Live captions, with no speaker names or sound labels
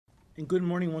And good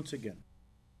morning once again.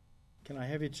 Can I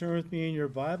have you turn with me in your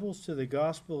Bibles to the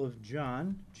Gospel of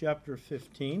John, chapter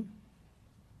 15.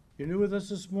 If you're new with us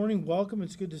this morning, welcome.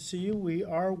 It's good to see you. We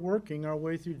are working our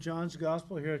way through John's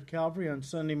Gospel here at Calvary on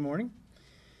Sunday morning.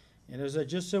 And as I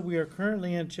just said, we are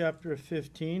currently in chapter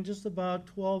 15, just about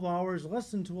 12 hours, less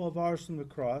than 12 hours from the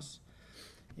cross.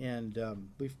 And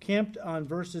we've camped on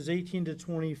verses 18 to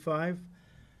 25,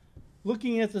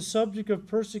 looking at the subject of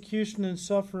persecution and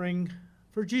suffering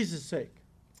for Jesus' sake,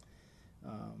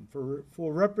 for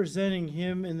representing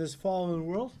him in this fallen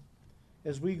world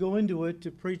as we go into it to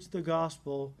preach the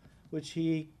gospel which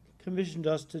he commissioned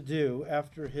us to do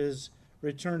after his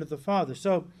return to the Father.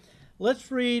 So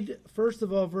let's read, first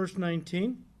of all, verse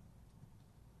 19.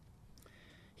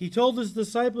 He told his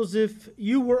disciples, "If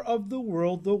you were of the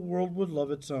world would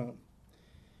love its own.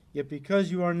 Yet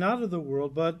because you are not of the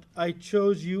world, but I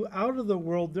chose you out of the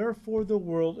world, therefore the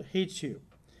world hates you.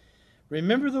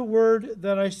 Remember the word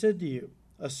that I said to you,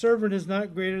 a servant is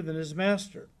not greater than his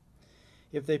master.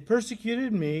 If they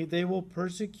persecuted me, they will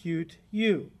persecute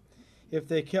you. If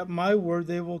they kept my word,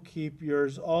 they will keep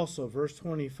yours also." Verse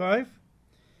 25.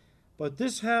 "But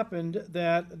this happened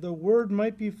that the word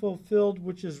might be fulfilled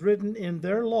which is written in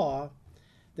their law,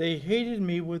 they hated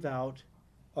me without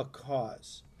a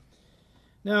cause."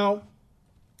 Now,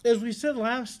 as we said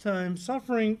last time,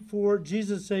 suffering for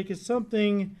Jesus' sake is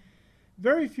something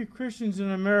very few Christians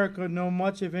in America know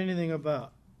much, if anything,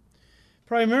 about.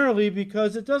 Primarily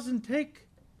because it doesn't take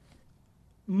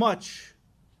much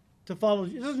to follow.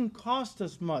 It doesn't cost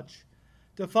us much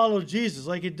to follow Jesus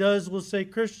like it does, let's say,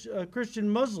 Christian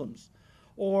Muslims.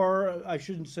 Or I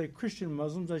shouldn't say Christian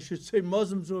Muslims, I should say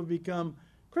Muslims who have become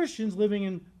Christians living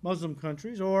in Muslim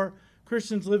countries, or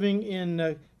Christians living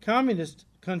in communist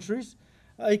countries.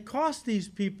 It costs these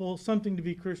people something to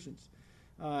be Christians.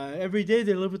 Every day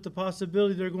they live with the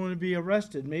possibility they're going to be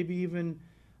arrested, maybe even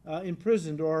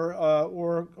imprisoned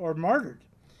or martyred.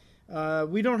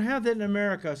 We don't have that in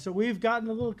America, so we've gotten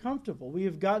a little comfortable. We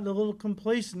have gotten a little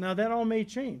complacent. Now that all may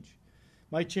change.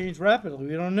 Might change rapidly.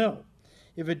 We don't know.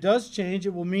 If it does change,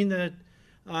 it will mean that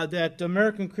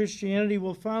American Christianity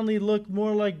will finally look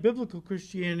more like biblical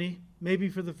Christianity, maybe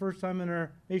for the first time in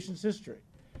our nation's history.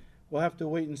 We'll have to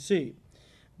wait and see.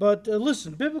 But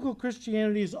listen, biblical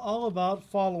Christianity is all about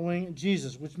following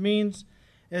Jesus, which means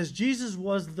as Jesus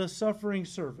was the suffering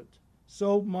servant,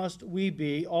 so must we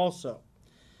be also.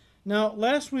 Now,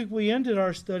 last week we ended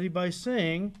our study by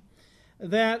saying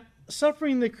that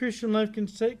suffering in the Christian life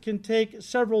can take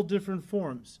several different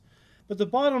forms. But the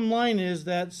bottom line is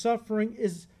that suffering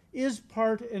is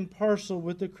part and parcel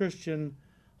with the Christian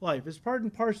life. It's part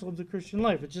and parcel of the Christian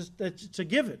life. It's a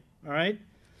given, all right?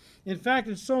 In fact,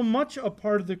 it's so much a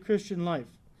part of the Christian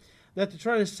life that to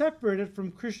try to separate it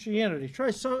from Christianity,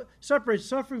 separate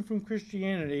suffering from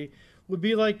Christianity would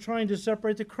be like trying to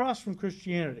separate the cross from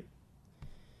Christianity,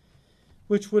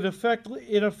 which would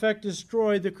in effect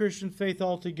destroy the Christian faith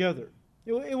altogether.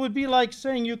 It would be like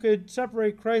saying you could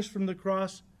separate Christ from the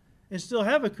cross and still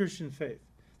have a Christian faith.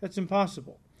 That's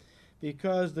impossible,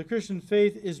 because the Christian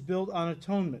faith is built on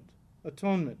atonement,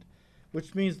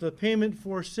 which means the payment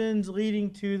for sins leading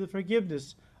to the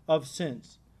forgiveness of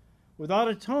sins. Without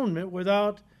atonement,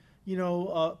 without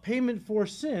payment for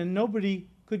sin, nobody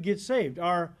could get saved.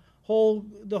 The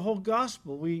whole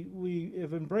gospel we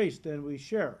have embraced and we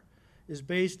share is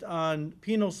based on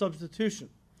penal substitution.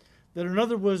 That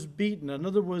another was beaten,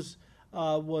 another was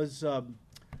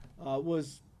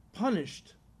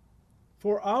punished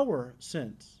for our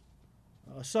sins,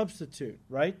 a substitute,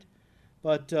 right?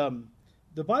 But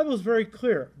the Bible is very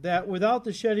clear that without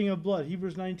the shedding of blood,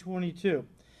 Hebrews 9:22,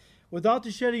 without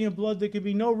the shedding of blood, there could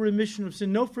be no remission of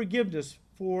sin, no forgiveness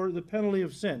for the penalty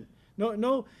of sin.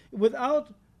 No,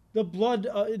 without the blood,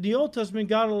 the Old Testament,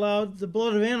 God allowed the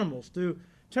blood of animals to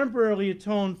temporarily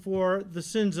atone for the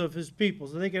sins of his people,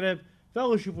 so they could have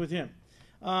fellowship with him.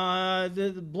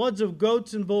 The bloods of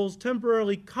goats and bulls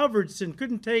temporarily covered sin,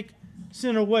 couldn't take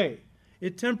sin away.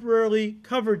 It temporarily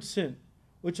covered sin,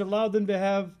 which allowed them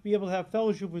to be able to have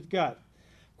fellowship with God.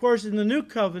 Of course, in the new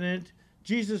covenant,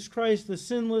 Jesus Christ, the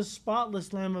sinless,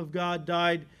 spotless Lamb of God,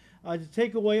 died to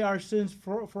take away our sins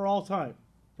for all time.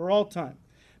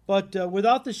 But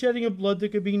without the shedding of blood, there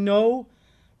could be no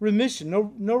remission,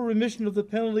 no remission of the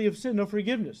penalty of sin, no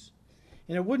forgiveness.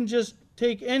 And it wouldn't just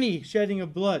take any shedding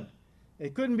of blood.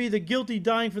 It couldn't be the guilty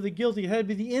dying for the guilty. It had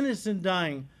to be the innocent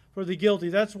dying for the guilty.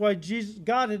 That's why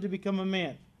God had to become a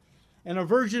man, and a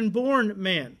virgin-born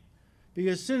man,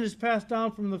 because sin is passed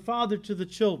down from the father to the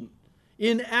children.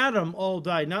 In Adam all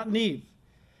died, not in Eve.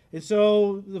 And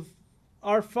so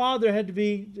our Father had to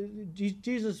be,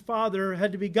 Jesus' Father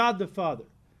had to be God the Father,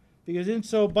 because in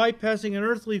so bypassing an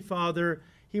earthly father,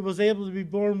 he was able to be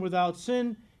born without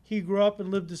sin. He grew up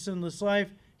and lived a sinless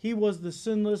life. He was the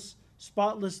sinless,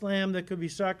 spotless lamb that could be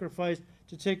sacrificed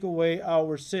to take away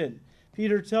our sin.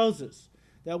 Peter tells us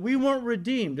that we weren't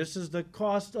redeemed. This is the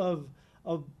cost of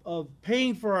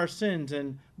paying for our sins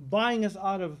and buying us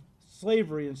out of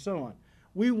slavery and so on.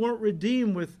 We weren't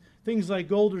redeemed with things like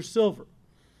gold or silver,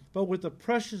 but with the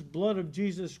precious blood of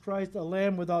Jesus Christ, a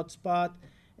lamb without spot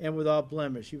and without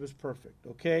blemish. He was perfect,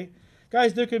 okay?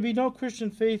 Guys, there can be no Christian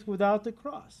faith without the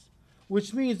cross,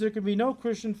 which means there can be no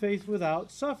Christian faith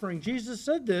without suffering. Jesus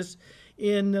said this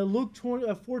in Luke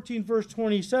 14, verse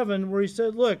 27, where he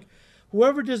said, look,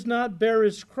 whoever does not bear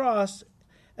his cross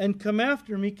and come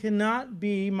after me cannot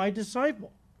be my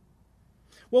disciple.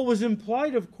 What was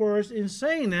implied, of course, in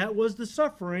saying that was the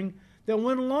suffering that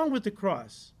went along with the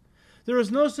cross. There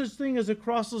is no such thing as a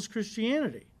crossless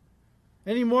Christianity,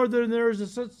 any more than there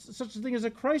is such a thing as a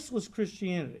Christless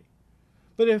Christianity.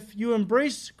 But if you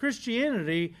embrace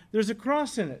Christianity, there's a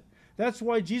cross in it. That's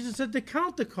why Jesus said to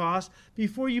count the cost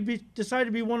before you decide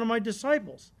to be one of my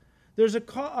disciples. There's a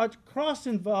cross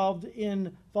involved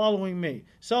in following me.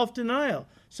 Self-denial,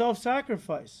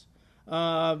 self-sacrifice,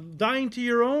 dying to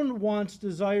your own wants,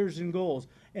 desires, and goals,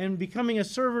 and becoming a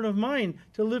servant of mine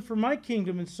to live for my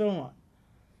kingdom and so on.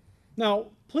 Now,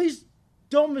 please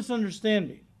don't misunderstand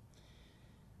me.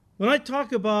 When I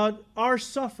talk about our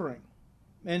suffering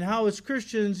and how as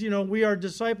Christians, we are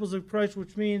disciples of Christ,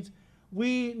 which means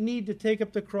we need to take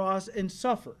up the cross and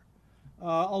suffer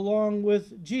along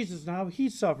with Jesus and how he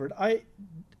suffered. I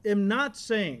am not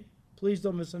saying, please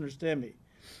don't misunderstand me,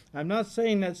 I'm not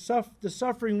saying that the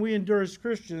suffering we endure as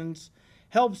Christians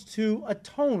helps to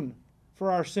atone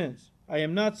for our sins. I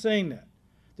am not saying that.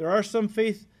 There are some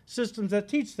faith systems that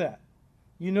teach that.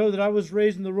 You know that I was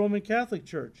raised in the Roman Catholic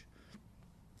Church,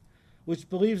 which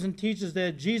believes and teaches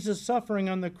that Jesus' suffering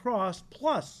on the cross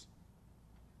plus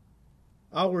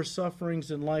our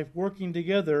sufferings in life working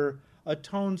together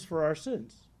atones for our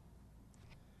sins.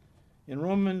 In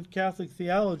Roman Catholic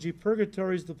theology,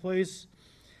 purgatory is the place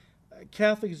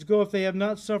Catholics go if they have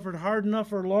not suffered hard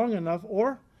enough or long enough,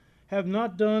 or have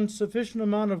not done sufficient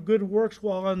amount of good works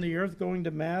while on the earth, going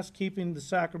to Mass, keeping the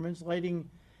sacraments, lighting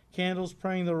candles,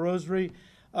 praying the rosary.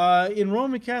 In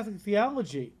Roman Catholic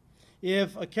theology,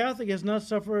 if a Catholic has not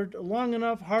suffered long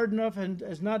enough, hard enough, and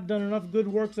has not done enough good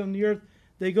works on the earth,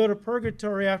 they go to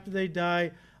purgatory after they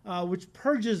die, which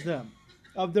purges them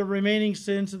of their remaining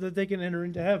sins so that they can enter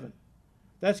into heaven.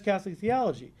 That's Catholic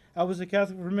theology. I was a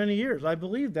Catholic for many years. I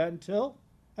believed that until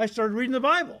I started reading the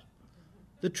Bible.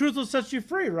 The truth will set you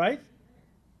free, right?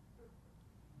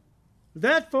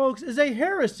 That, folks, is a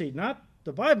heresy, not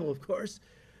the Bible, of course.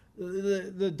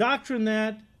 The doctrine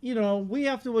that, we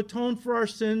have to atone for our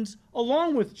sins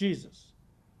along with Jesus.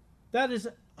 That is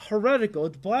heretical.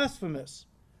 It's blasphemous.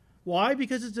 Why?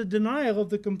 Because it's a denial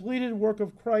of the completed work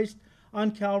of Christ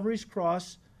on Calvary's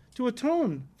cross to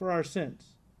atone for our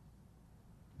sins.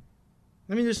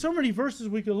 I mean, there's so many verses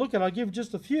we could look at. I'll give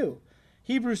just a few.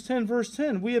 Hebrews 10, verse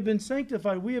 10, we have been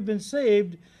sanctified, we have been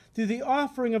saved through the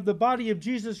offering of the body of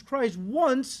Jesus Christ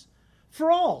once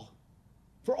for all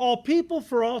people,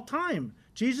 for all time.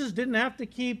 Jesus didn't have to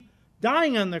keep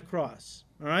dying on the cross,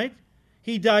 all right?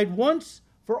 He died once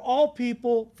for all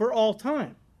people, for all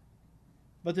time.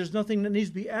 But there's nothing that needs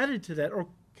to be added to that or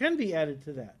can be added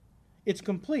to that. It's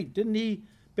complete. Didn't he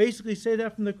basically say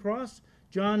that from the cross?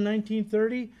 John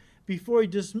 19:30, before he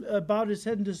bowed his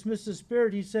head and dismissed the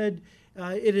spirit, he said,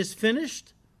 it is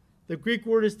finished. The Greek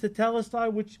word is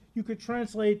tetelestai, which you could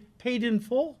translate paid in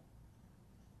full.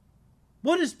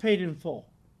 What is paid in full?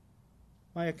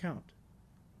 My account.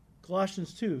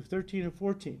 Colossians 2:13 and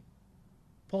 14.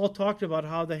 Paul talked about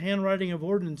how the handwriting of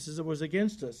ordinances that was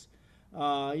against us,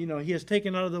 he has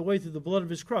taken out of the way through the blood of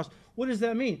his cross. What does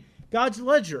that mean? God's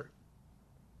ledger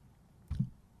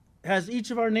has each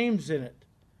of our names in it.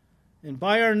 And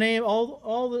by our name,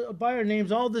 by our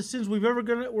names, all the sins we're ever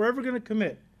going to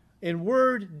commit, in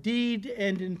word, deed,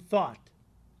 and in thought,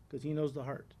 because he knows the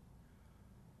heart.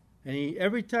 And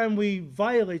every time we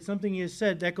violate something he has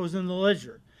said, that goes in the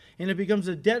ledger. And it becomes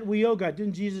a debt we owe God.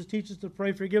 Didn't Jesus teach us to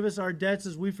pray, forgive us our debts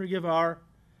as we forgive our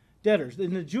debtors?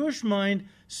 In the Jewish mind,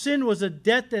 sin was a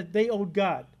debt that they owed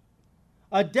God.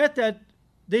 A debt that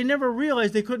they never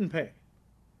realized they couldn't pay.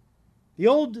 The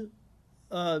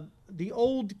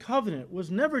old covenant was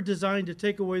never designed to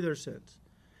take away their sins.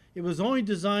 It was only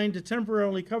designed to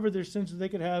temporarily cover their sins so they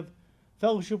could have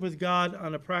fellowship with God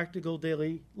on a practical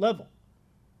daily level.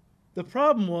 The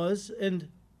problem was, and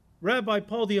Rabbi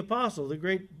Paul the Apostle, the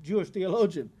great Jewish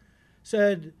theologian,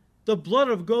 said the blood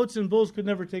of goats and bulls could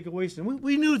never take away sin.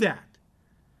 We knew that.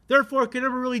 Therefore, it could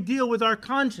never really deal with our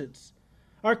conscience.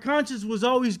 Our conscience was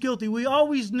always guilty. We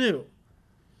always knew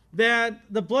that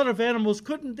the blood of animals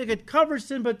they could cover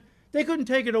sin, but they couldn't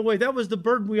take it away. That was the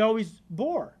burden we always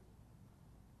bore.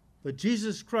 But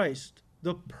Jesus Christ,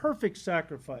 the perfect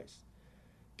sacrifice,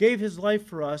 gave his life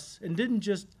for us and didn't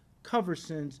just cover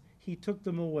sins, he took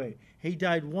them away. He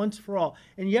died once for all.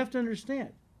 And you have to understand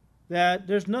that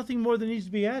there's nothing more that needs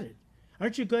to be added.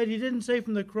 Aren't you glad he didn't say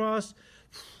from the cross,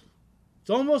 it's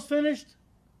almost finished?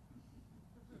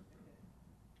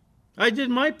 I did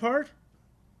my part.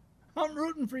 I'm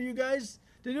rooting for you guys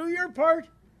to do your part.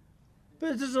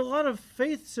 But there's a lot of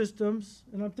faith systems,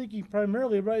 and I'm thinking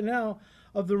primarily right now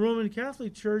of the Roman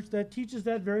Catholic Church, that teaches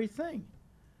that very thing.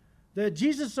 That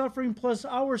Jesus' suffering plus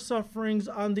our sufferings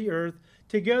on the earth,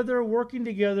 together, working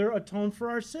together, atone for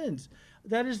our sins.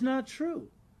 That is not true.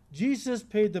 Jesus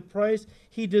paid the price.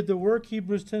 He did the work,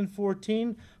 Hebrews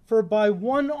 10:14, for by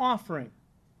one offering,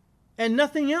 and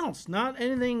nothing else, not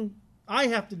anything I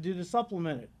have to do to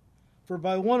supplement it. For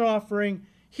by one offering,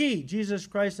 he, Jesus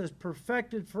Christ, has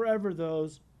perfected forever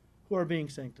those who are being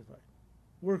sanctified.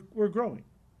 We're growing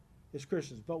as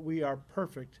Christians, but we are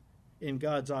perfect in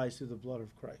God's eyes through the blood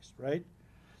of Christ, right?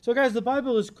 So guys, the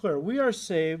Bible is clear. We are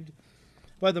saved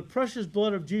by the precious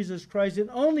blood of Jesus Christ and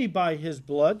only by his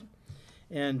blood,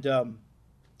 and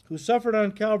who suffered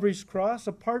on Calvary's cross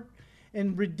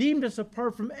and redeemed us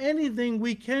apart from anything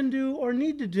we can do or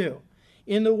need to do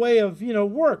in the way of,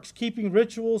 works, keeping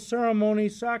rituals,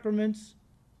 ceremonies, sacraments,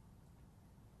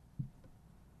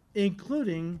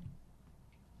 including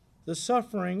the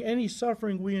suffering, any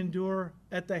suffering we endure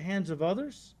at the hands of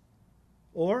others,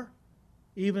 or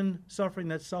even suffering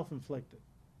that's self-inflicted.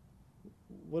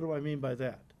 What do I mean by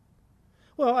that?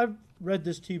 Well, I've read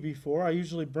this to you before. I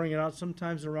usually bring it out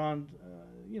sometimes around,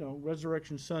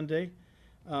 Resurrection Sunday.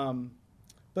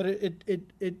 But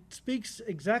it speaks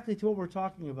exactly to what we're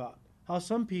talking about. How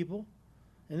some people,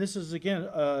 and this is, again,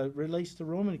 relates to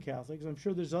Roman Catholics. I'm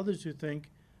sure there's others who think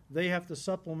they have to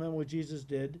supplement what Jesus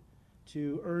did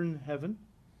to earn heaven.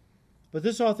 But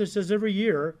this author says every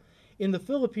year in the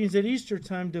Philippines at Easter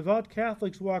time, devout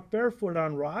Catholics walk barefoot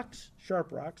on rocks,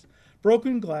 sharp rocks,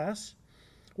 broken glass,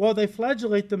 while they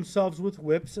flagellate themselves with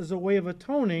whips as a way of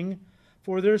atoning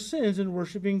for their sins and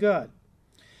worshiping God.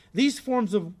 These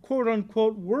forms of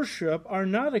quote-unquote worship are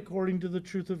not according to the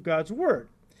truth of God's word.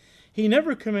 He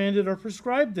never commanded or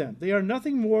prescribed them. They are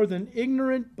nothing more than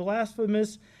ignorant,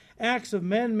 blasphemous acts of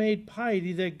man-made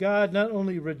piety that God not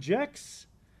only rejects,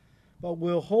 but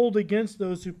will hold against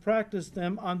those who practice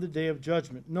them on the day of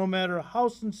judgment, no matter how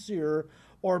sincere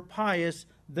or pious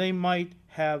they might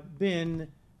have been,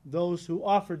 those who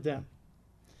offered them.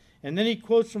 And then he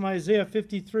quotes from Isaiah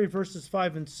 53, verses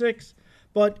 5 and 6,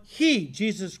 but he,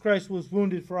 Jesus Christ, was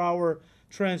wounded for our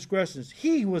transgressions.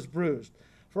 He was bruised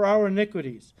for our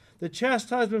iniquities. The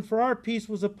chastisement for our peace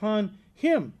was upon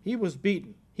him. He was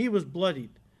beaten. He was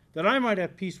bloodied, that I might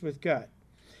have peace with God.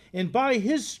 And by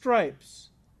his stripes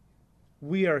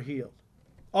we are healed.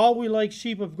 All we like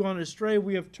sheep have gone astray.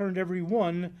 We have turned every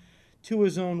one to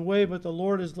his own way, but the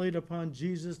Lord has laid upon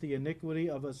Jesus the iniquity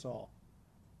of us all.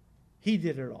 He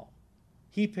did it all.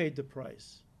 He paid the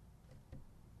price.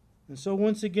 And so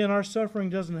once again, our suffering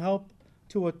doesn't help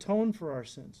to atone for our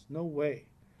sins. No way.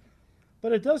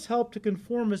 But it does help to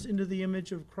conform us into the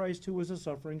image of Christ, who was a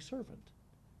suffering servant.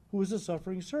 Who is a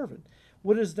suffering servant.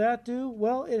 What does that do?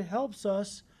 Well, it helps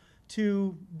us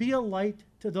to be a light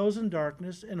to those in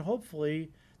darkness, and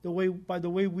hopefully by the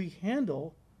way we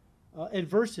handle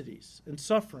adversities and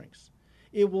sufferings,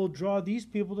 it will draw these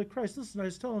people to Christ. Listen, I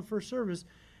was telling first service,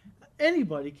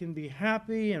 anybody can be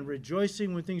happy and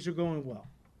rejoicing when things are going well.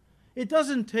 It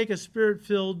doesn't take a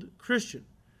spirit-filled Christian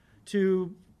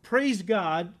to praise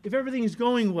God if everything is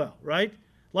going well, right?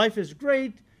 Life is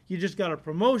great. You just got a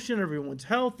promotion. Everyone's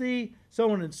healthy,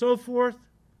 so on and so forth.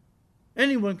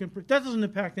 Anyone can. That doesn't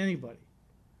impact anybody.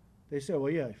 They say,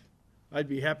 well, yeah, I'd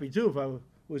be happy too if I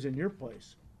was in your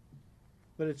place.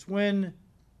 But it's when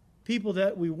people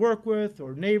that we work with,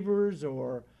 or neighbors,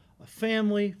 or a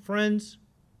family, friends,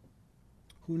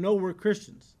 who know we're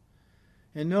Christians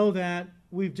and know that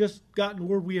we've just gotten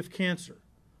word we have cancer,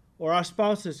 or our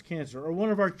spouse has cancer, or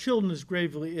one of our children is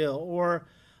gravely ill, or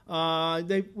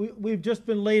we've just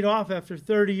been laid off after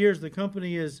 30 years. The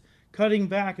company is cutting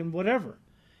back and whatever.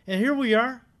 And here we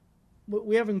are.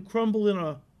 We haven't crumbled in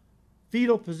a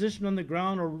fetal position on the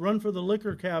ground or run for the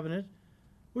liquor cabinet.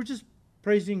 We're just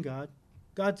praising God.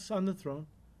 God's on the throne.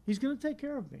 He's going to take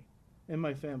care of me and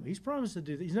my family. He's promised to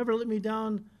do that. He's never let me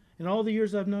down in all the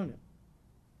years I've known him.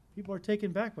 People are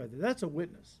taken back by that. That's a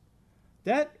witness.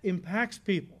 That impacts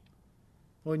people.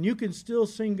 When you can still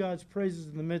sing God's praises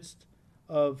in the midst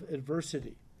of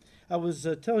adversity. I was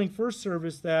telling first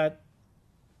service that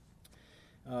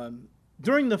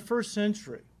during the first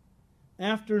century,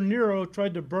 after Nero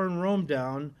tried to burn Rome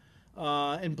down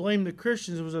and blame the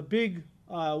Christians, there was a big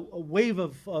wave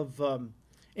of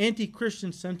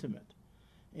anti-Christian sentiment.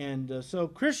 And so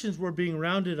Christians were being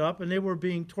rounded up and they were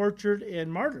being tortured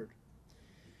and martyred.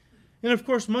 And of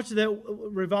course, much of that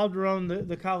revolved around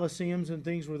the Colosseums and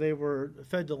things where they were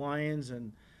fed to lions,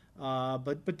 and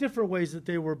but different ways that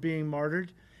they were being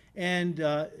martyred. And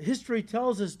history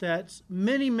tells us that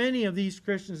many of these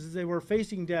Christians, as they were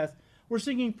facing death, were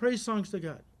singing praise songs to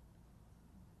God.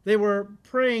 They were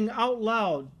praying out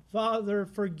loud, "Father,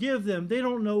 forgive them. They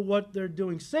don't know what they're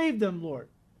doing. Save them, Lord."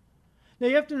 Now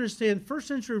you have to understand, first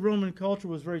century Roman culture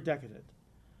was very decadent.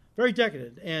 Very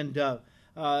decadent. And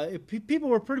people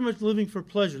were pretty much living for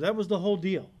pleasure. That was the whole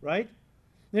deal, right?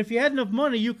 And if you had enough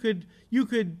money, you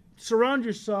could surround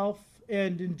yourself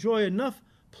and enjoy enough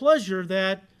pleasure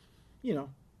that,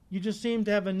 you just seemed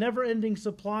to have a never-ending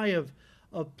supply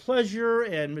of pleasure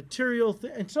and material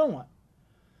and so on.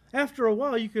 After a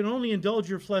while, you can only indulge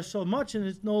your flesh so much, and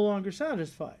it no longer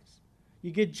satisfies.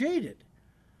 You get jaded.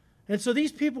 And so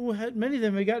these people, many of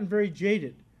them had gotten very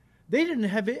jaded. They didn't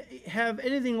have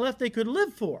anything left they could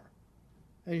live for.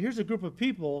 And here's a group of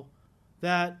people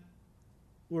that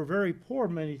were very poor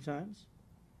many times,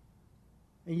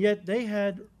 and yet they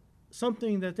had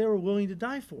something that they were willing to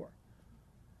die for.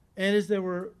 And as they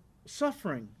were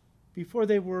suffering before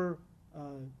they were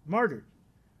martyred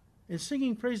and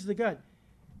singing praises to God,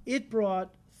 it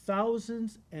brought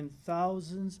thousands and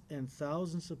thousands and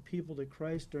thousands of people to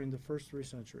Christ during the first 3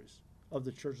 centuries of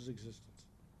the church's existence.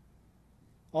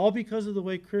 All because of the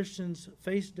way Christians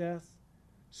faced death,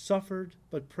 suffered,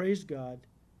 but praised God,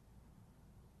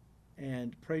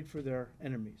 and prayed for their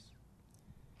enemies.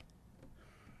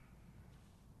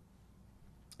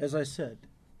 As I said,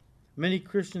 many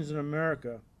Christians in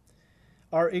America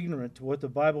are ignorant to what the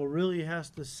Bible really has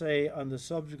to say on the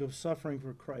subject of suffering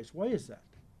for Christ. Why is that?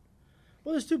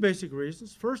 Well, there's 2 basic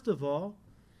reasons. First of all,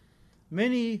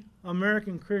 many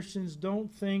American Christians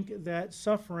don't think that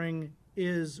suffering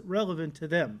is relevant to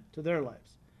them, to their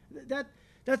lives.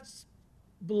 That's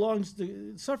belongs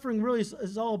to, suffering really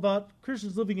is all about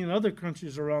Christians living in other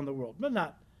countries around the world, but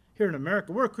not here in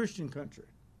America. We're a Christian country,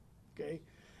 okay?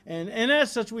 And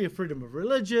as such, we have freedom of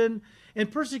religion,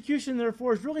 and persecution,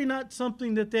 therefore, is really not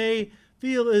something that they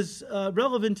feel is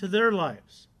relevant to their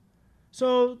lives.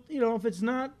 So, if it's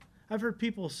not, I've heard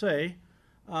people say,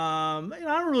 I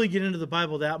don't really get into the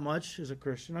Bible that much as a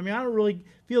Christian. I don't really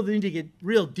feel the need to get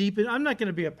real deep in. I'm not going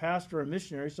to be a pastor or a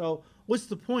missionary, so what's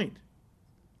the point?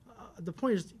 The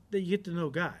point is that you get to know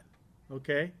God,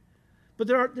 okay? But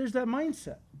there's that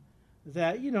mindset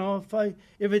that,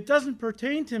 if it doesn't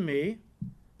pertain to me,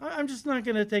 I'm just not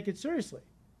going to take it seriously.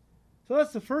 So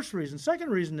that's the first reason. Second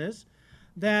reason is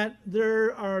that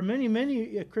there are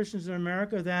many Christians in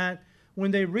America that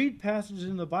when they read passages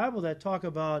in the Bible that talk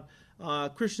about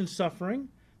Christian suffering,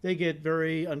 they get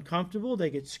very uncomfortable, they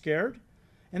get scared,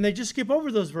 and they just skip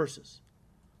over those verses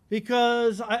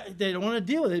because they don't want to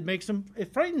deal with it.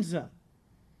 It frightens them.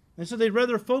 And so they'd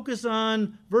rather focus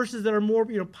on verses that are more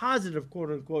positive,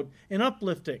 quote unquote, and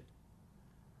uplifting.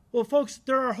 Well, folks,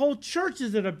 there are whole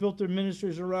churches that have built their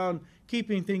ministries around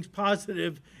keeping things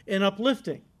positive and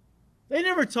uplifting. They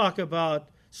never talk about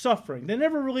suffering. They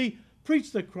never really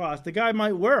preach the cross. The guy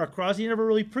might wear a cross. He never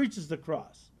really preaches the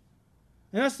cross.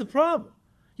 And that's the problem.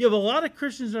 You have a lot of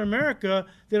Christians in America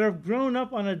that have grown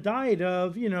up on a diet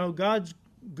of, God's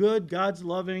good, God's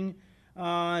loving,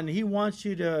 and He wants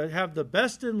you to have the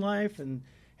best in life and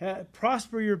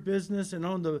prosper your business and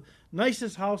own the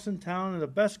nicest house in town and the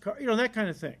best car, that kind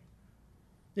of thing.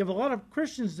 You have a lot of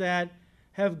Christians that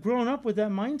have grown up with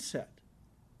that mindset.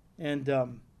 And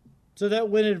so that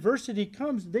when adversity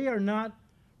comes, they are not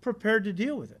prepared to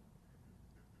deal with it.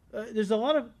 There's a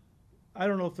lot of, I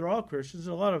don't know if they're all Christians,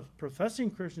 there's a lot of professing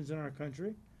Christians in our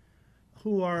country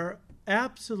who are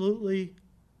absolutely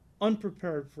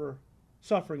unprepared for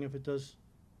suffering if it does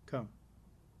come.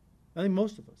 I think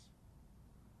most of us.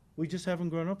 We just haven't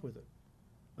grown up with it.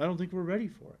 I don't think we're ready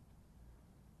for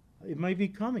it. It might be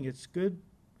coming. It's good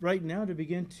right now to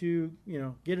begin to,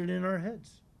 get it in our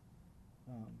heads.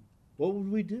 What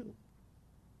would we do?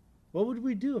 What would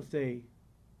we do if they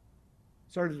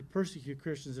started to persecute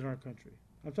Christians in our country?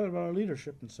 I'm talking about our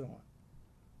leadership and so on.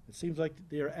 It seems like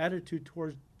their attitude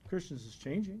towards Christians is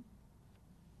changing.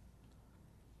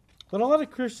 But a lot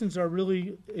of Christians are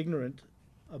really ignorant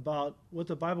about what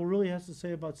the Bible really has to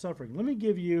say about suffering. Let me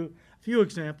give you a few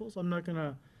examples. I'm not going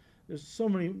to, there's so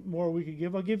many more we could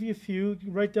give. I'll give you a few. You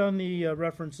can write down the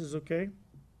references, okay?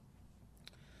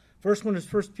 First one is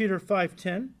 1 Peter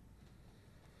 5:10,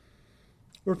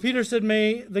 where Peter said,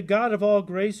 "May the God of all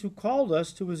grace, who called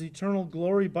us to his eternal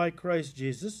glory by Christ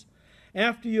Jesus,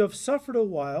 after you have suffered a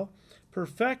while,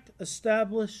 perfect,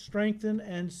 establish, strengthen,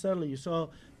 and settle you." So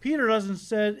Peter doesn't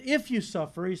say if you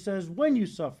suffer, he says when you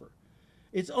suffer.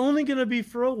 It's only going to be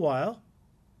for a while,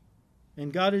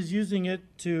 and God is using it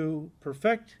to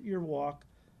perfect your walk,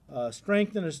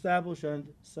 strengthen, establish,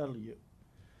 and settle you.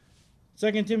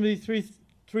 2 Timothy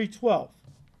 3:12.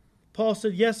 Paul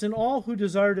said, "Yes, and all who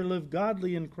desire to live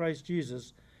godly in Christ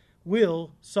Jesus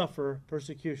will suffer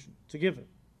persecution." It's a given.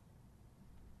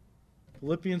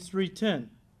 Philippians 3:10.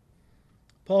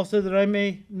 Paul said that I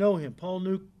may know him. Paul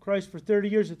knew Christ for 30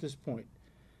 years at this point.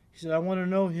 He said, I want to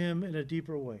know him in a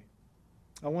deeper way.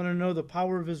 I want to know the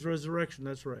power of his resurrection.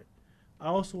 That's right. I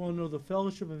also want to know the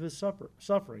fellowship of his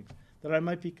sufferings, that I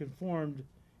might be conformed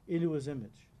into his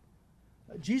image.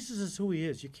 Jesus is who he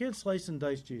is. You can't slice and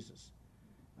dice Jesus.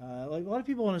 Like a lot of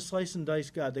people want to slice and dice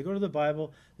God. They go to the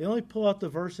Bible. They only pull out the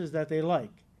verses that they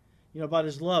like, about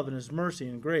his love and his mercy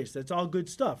and grace. That's all good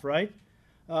stuff, right?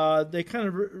 They kind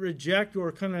of reject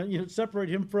or kind of separate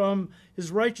him from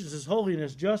his righteousness,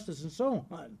 holiness, justice, and so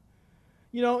on.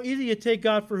 Either you take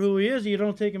God for who he is or you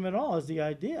don't take him at all, is the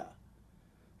idea.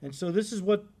 And so this is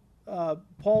what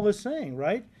Paul is saying,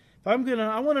 right? If I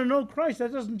want to know Christ,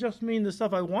 that doesn't just mean the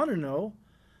stuff I want to know.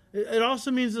 It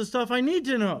also means the stuff I need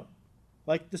to know,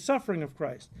 like the suffering of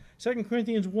Christ. 2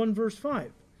 Corinthians 1, verse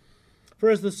 5. For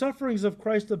as the sufferings of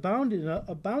Christ abound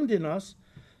in us,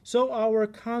 so our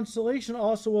consolation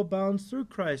also abounds through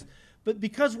Christ. But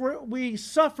because we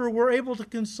suffer, we're able to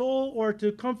console or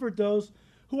to comfort those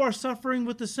who are suffering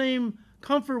with the same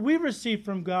comfort we received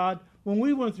from God when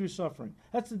we went through suffering.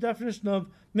 That's the definition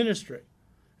of ministry.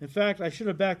 In fact, I should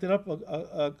have backed it up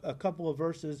a couple of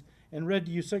verses and read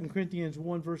to you 2 Corinthians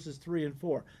 1, verses 3 and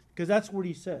 4, because that's what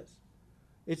he says.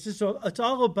 It's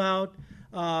all about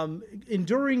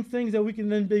enduring things that we can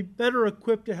then be better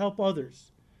equipped to help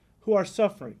others who are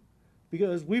suffering.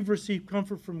 Because we've received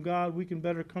comfort from God, we can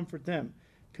better comfort them,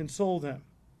 console them.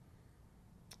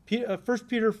 1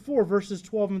 Peter 4, verses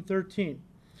 12 and 13.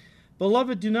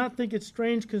 Beloved, do not think it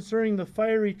strange concerning the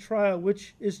fiery trial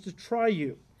which is to try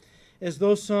you, as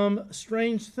though some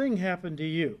strange thing happened to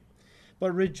you.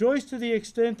 But rejoice to the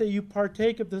extent that you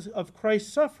partake of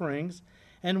Christ's sufferings,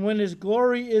 and when his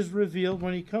glory is revealed,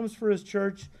 when he comes for his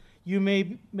church, you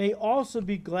may also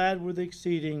be glad with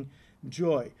exceeding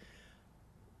joy.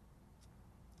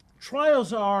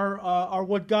 Trials are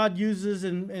what God uses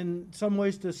in some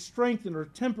ways to strengthen or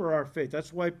temper our faith.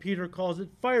 That's why Peter calls it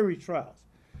fiery trials.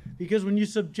 Because when you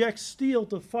subject steel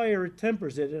to fire, it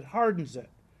tempers it, it hardens it.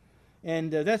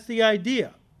 And that's the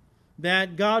idea,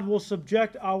 that God will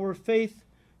subject our faith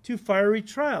to fiery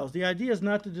trials. The idea is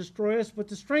not to destroy us, but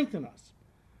to strengthen us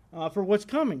for what's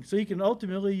coming, so he can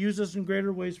ultimately use us in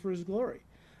greater ways for his glory.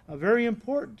 Very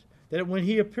important that when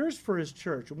he appears for his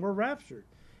church and we're raptured,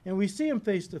 and we see him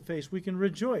face to face, we can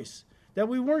rejoice that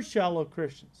we weren't shallow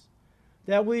Christians,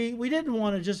 that we didn't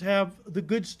want to just have the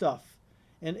good stuff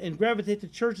and gravitate to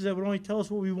churches that would only tell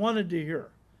us what we wanted to hear,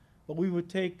 but we would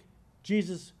take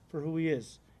Jesus for who he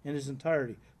is in his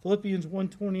entirety. Philippians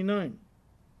 1:29.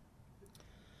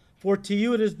 For to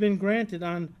you it has been granted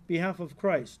on behalf of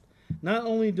Christ, not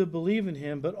only to believe in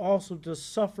him, but also to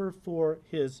suffer for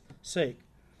his sake.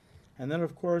 And then,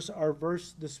 of course, our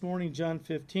verse this morning, John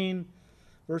 15,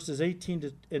 verses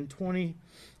 18 and 20.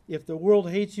 If the world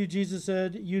hates you, Jesus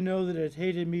said, you know that it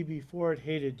hated me before it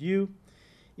hated you.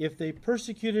 If they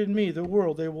persecuted me, the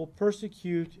world, they will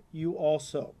persecute you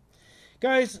also.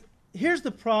 Guys, here's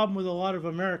the problem with a lot of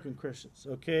American Christians,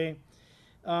 okay?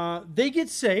 They get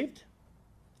saved,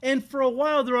 and for a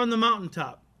while they're on the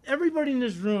mountaintop. Everybody in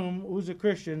this room who's a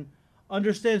Christian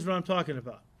understands what I'm talking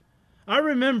about. I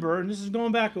remember, and this is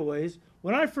going back a ways,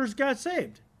 when I first got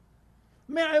saved.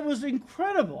 Man, it was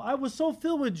incredible. I was so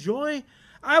filled with joy.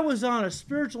 I was on a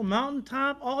spiritual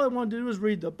mountaintop. All I wanted to do was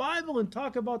read the Bible and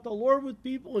talk about the Lord with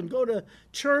people and go to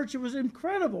church. It was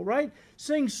incredible, right?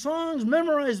 Sing songs,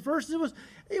 memorize verses.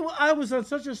 I was on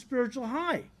such a spiritual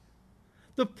high.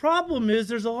 The problem is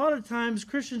there's a lot of times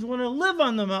Christians want to live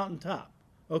on the mountaintop,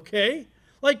 okay?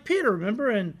 Like Peter,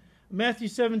 remember in Matthew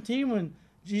 17 when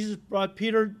Jesus brought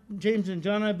Peter, James, and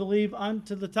John, I believe,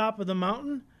 onto the top of the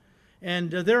mountain?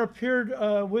 And there appeared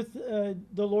with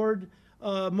the Lord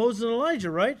Moses and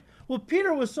Elijah, right? Well,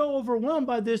 Peter was so overwhelmed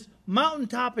by this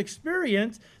mountaintop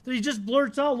experience that he just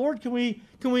blurts out, Lord,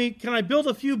 can I build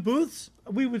a few booths?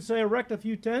 We would say erect a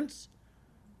few tents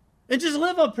and just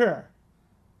live up here.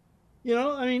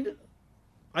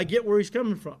 I get where he's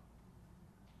coming from.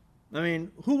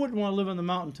 Who wouldn't want to live on the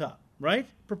mountaintop, right?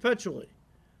 Perpetually.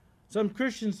 Some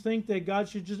Christians think that God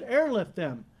should just airlift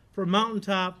them from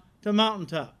mountaintop to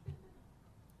mountaintop.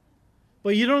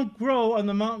 But you don't grow on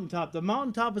the mountaintop. The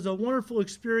mountaintop is a wonderful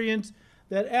experience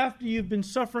that after you've been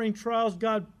suffering trials,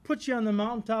 God puts you on the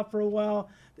mountaintop for a while,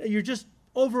 that you're just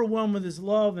overwhelmed with his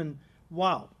love, and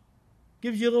wow,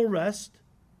 gives you a little rest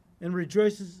and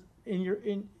rejoices in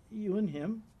you and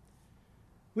him.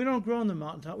 We don't grow on the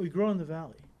mountaintop, we grow in the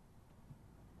valley.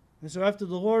 And so after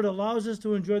the Lord allows us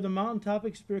to enjoy the mountaintop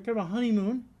experience, kind of a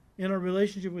honeymoon in our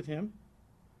relationship with him,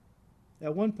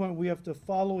 at one point we have to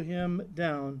follow him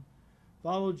down,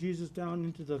 follow Jesus down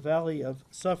into the valley of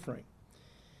suffering.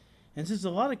 And since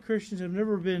a lot of Christians have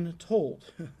never been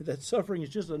told that suffering is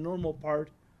just a normal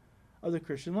part of the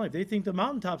Christian life, they think the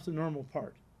mountaintop's the normal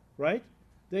part, right?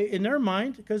 They, in their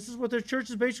mind, because this is what their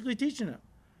church is basically teaching them,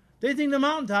 they think the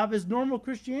mountaintop is normal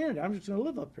Christianity. I'm just going to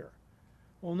live up here.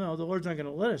 Well, no, the Lord's not going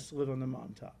to let us live on the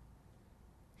mountaintop.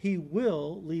 He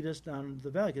will lead us down into the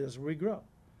valley, because that's where we grow.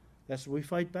 That's where we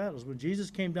fight battles. When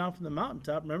Jesus came down from the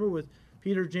mountaintop, remember with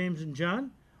Peter, James, and John,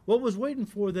 what was waiting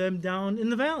for them down in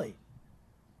the valley?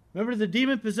 Remember the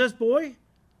demon-possessed boy?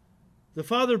 The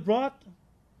father brought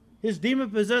his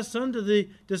demon-possessed son to the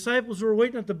disciples who were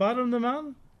waiting at the bottom of the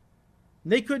mountain.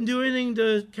 And they couldn't do anything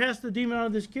to cast the demon out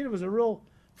of this kid. It was a real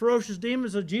ferocious demon,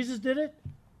 so Jesus did it.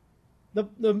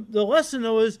 The lesson,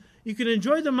 though, is you can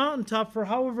enjoy the mountaintop for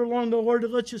however long the Lord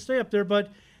lets you stay up there, but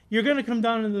you're going to come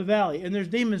down into the valley, and there's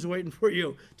demons waiting for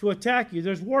you to attack you.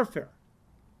 There's warfare.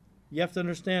 You have to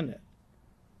understand that.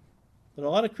 But a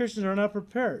lot of Christians are not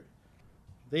prepared.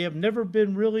 They have never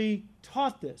been really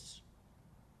taught this.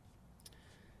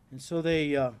 And so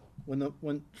they,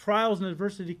 when trials and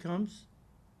adversity comes,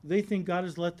 they think God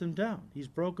has let them down. He's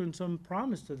broken some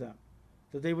promise to them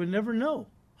that they would never know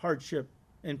hardship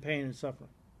and pain and suffering.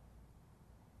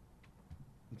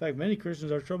 In fact, many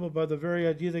Christians are troubled by the very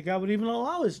idea that God would even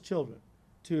allow his children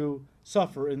to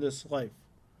suffer in this life.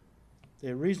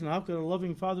 They reason, how could a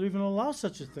loving father even allow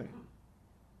such a thing?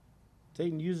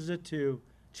 Satan uses it to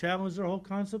challenge their whole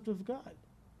concept of God.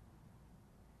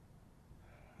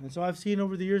 And so I've seen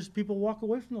over the years people walk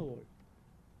away from the Lord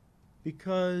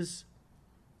because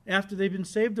after they've been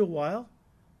saved a while,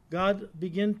 God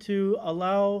began to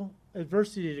allow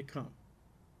adversity to come.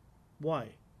 Why?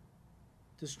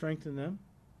 To strengthen them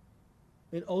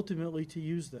and ultimately to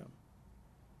use them.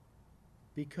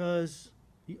 Because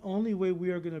the only way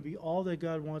we are going to be all that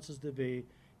God wants us to be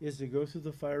is to go through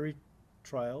the fiery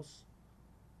trials,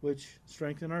 which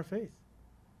strengthen our faith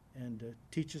and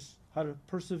teach us how to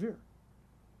persevere.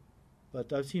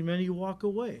 But I've seen many walk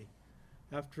away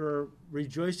after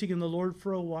rejoicing in the Lord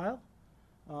for a while.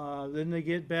 Then they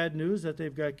get bad news that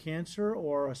they've got cancer,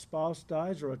 or a spouse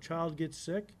dies, or a child gets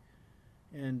sick,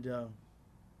 and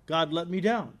God let me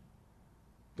down.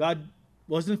 God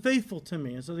wasn't faithful to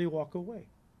me, and so they walk away.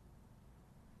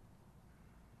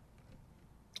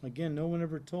 Again, no one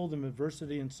ever told them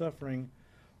adversity and suffering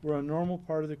were a normal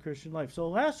part of the Christian life. So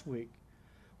last week,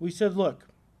 we said, look,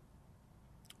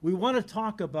 we want to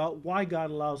talk about why God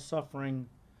allows sufferings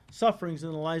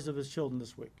in the lives of his children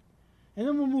this week. And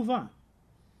then we'll move on.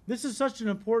 This is such an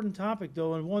important topic,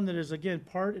 though, and one that is, again,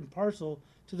 part and parcel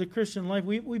to the Christian life.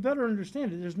 We better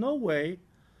understand it. There's no way,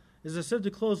 as I said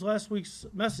to close last week's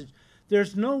message,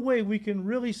 there's no way we can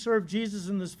really serve Jesus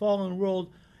in this fallen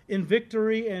world in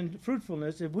victory and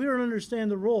fruitfulness if we don't understand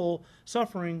the role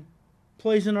suffering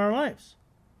plays in our lives.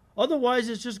 Otherwise,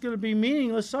 it's just going to be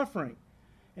meaningless suffering.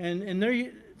 And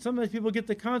there, sometimes people get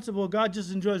the concept, well, God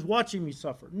just enjoys watching me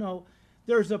suffer. No,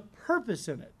 there's a purpose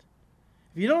in it.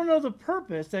 If you don't know the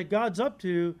purpose that God's up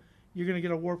to, you're going to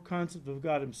get a warped concept of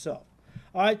God himself.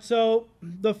 All right, so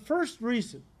the first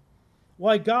reason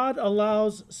why God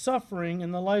allows suffering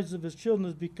in the lives of his children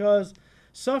is because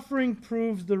suffering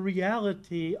proves the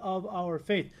reality of our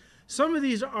faith. Some of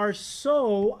these are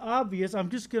so obvious, I'm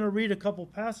just going to read a couple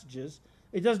passages.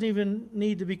 It doesn't even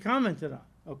need to be commented on,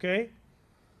 okay?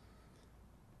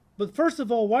 But first of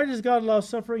all, why does God allow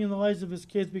suffering in the lives of his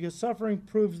kids? Because suffering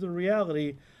proves the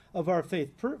reality of our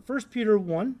faith. 1 Peter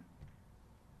 1,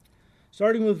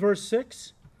 starting with verse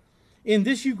 6. In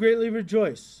this you greatly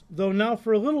rejoice, though now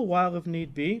for a little while, if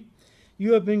need be,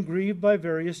 you have been grieved by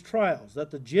various trials,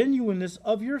 that the genuineness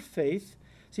of your faith,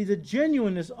 see, the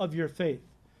genuineness of your faith.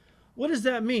 What does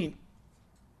that mean?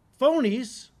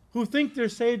 Phonies who think they're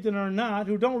saved and are not,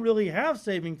 who don't really have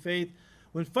saving faith,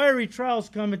 when fiery trials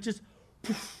come, it just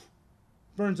poof,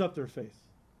 burns up their faith.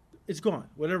 It's gone,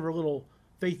 whatever little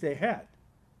faith they had.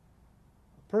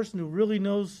 A person who really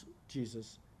knows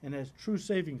Jesus and has true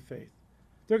saving faith,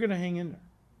 they're going to hang in there.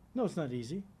 No, it's not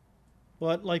easy.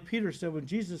 But like Peter said, when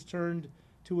Jesus turned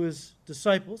to his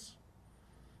disciples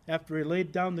After he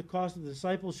laid down the cost of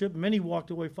discipleship, many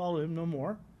walked away, followed him no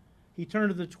more. He turned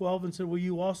to the 12 and said, will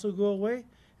you also go away?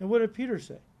 And what did Peter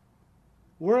say?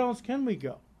 Where else can we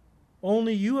go?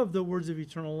 Only you have the words of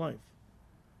eternal life.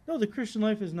 No, the Christian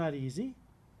life is not easy.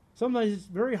 Sometimes it's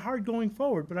very hard going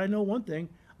forward, but I know one thing,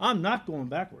 I'm not going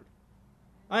backward.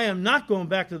 I am not going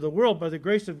back to the world by the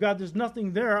grace of God. There's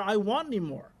nothing there I want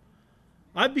anymore.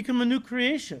 I've become a new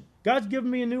creation. God's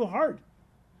given me a new heart.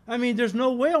 I mean, there's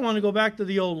no way I want to go back to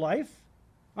the old life.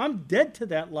 I'm dead to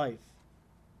that life.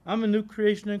 I'm a new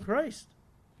creation in Christ.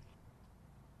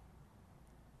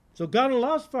 So God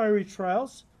allows fiery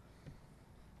trials,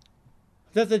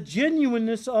 that the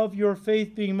genuineness of your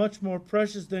faith, being much more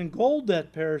precious than gold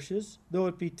that perishes, though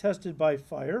it be tested by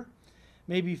fire,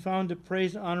 may be found to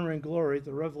praise, honor, and glory at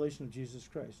the revelation of Jesus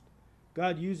Christ.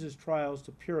 God uses trials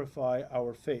to purify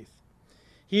our faith.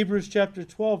 Hebrews chapter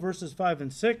 12, verses 5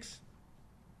 and 6.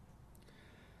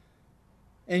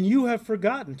 And you have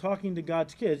forgotten, talking to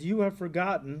God's kids, you have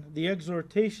forgotten the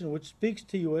exhortation which speaks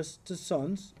to you as to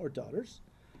sons or daughters.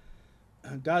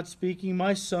 God speaking,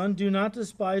 my son, do not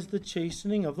despise the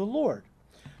chastening of the Lord,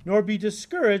 nor be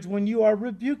discouraged when you are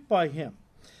rebuked by him.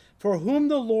 For whom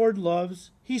the Lord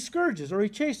loves, he scourges, or he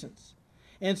chastens,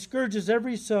 and scourges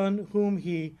every son whom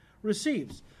he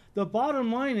receives. The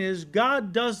bottom line is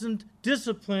God doesn't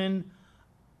discipline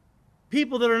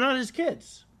people that are not his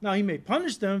kids. Now, he may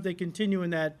punish them if they continue in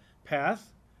that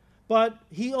path, but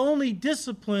he only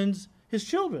disciplines his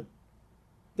children.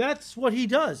 That's what he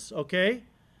does, okay?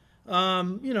 I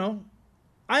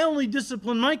only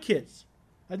discipline my kids.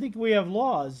 I think we have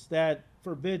laws that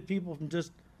forbid people from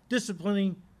just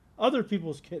disciplining other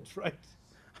people's kids, right?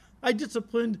 I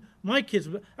disciplined my kids,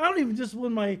 but I don't even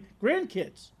discipline my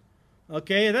grandkids.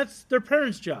 Okay, that's their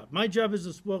parents' job. My job is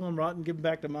to spoil them rotten and give them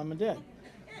back to mom and dad.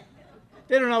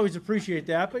 They don't always appreciate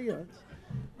that, but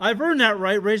I've earned that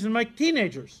right raising my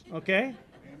teenagers, okay?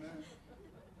 Amen.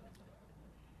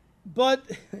 But,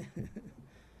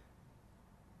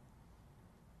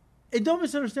 and don't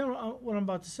misunderstand what I'm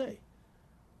about to say.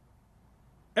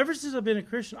 Ever since I've been a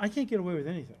Christian, I can't get away with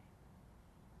anything.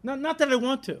 Not that I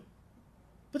want to.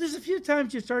 But there's a few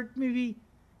times you start maybe,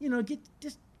 get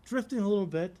just drifting a little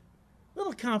bit. A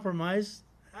little compromise.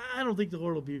 I don't think the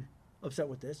Lord will be upset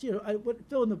with this.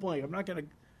 Fill in the blank. I'm not going to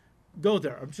go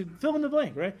there. I'm just fill in the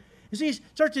blank, right? You see,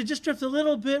 start to just drift a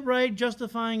little bit, right,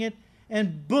 justifying it,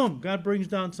 and boom, God brings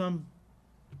down some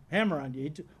hammer on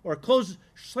you, or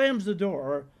slams the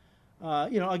door. Or,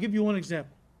 I'll give you one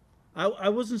example. I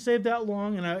wasn't saved that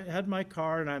long, and I had my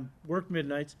car, and I worked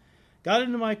midnights. Got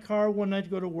into my car one night to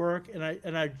go to work, and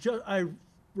I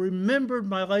remembered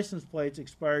my license plates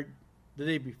expired the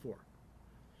day before.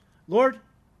 Lord,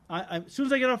 as soon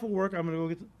as I get off of work, I'm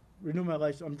going to renew my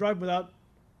license. I'm driving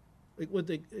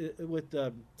with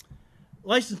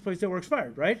license plates that were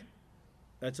expired, right?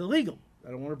 That's illegal.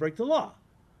 I don't want to break the law.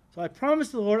 So I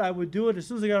promised the Lord I would do it as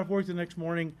soon as I got off work the next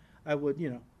morning. I would,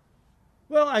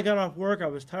 Well, I got off work. I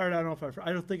was tired. I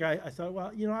thought,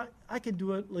 well, I can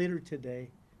do it later today.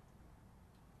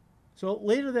 So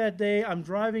later that day, I'm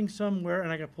driving somewhere,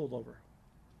 and I got pulled over.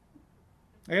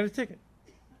 I got a ticket.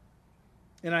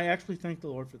 And I actually thanked the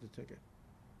Lord for the ticket.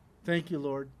 Thank you,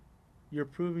 Lord. You're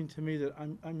proving to me that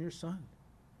I'm your son.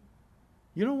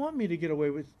 You don't want me to get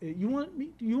away with it. You want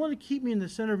to keep me in the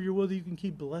center of your will that you can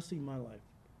keep blessing my life.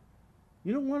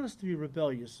 You don't want us to be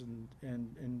rebellious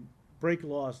and break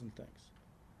laws and things.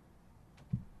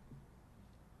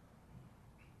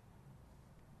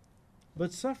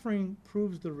 But suffering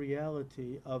proves the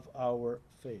reality of our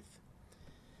faith.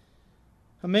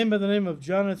 A man by the name of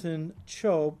Jonathan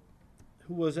Cho,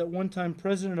 who was at one time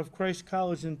president of Christ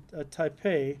College in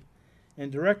Taipei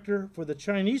and director for the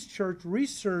Chinese Church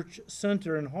Research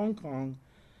Center in Hong Kong,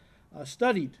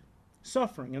 studied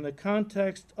suffering in the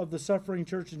context of the suffering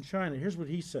church in China. Here's what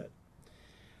he said.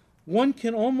 One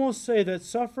can almost say that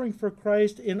suffering for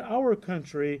Christ in our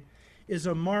country is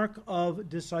a mark of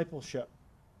discipleship.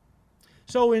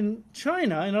 So in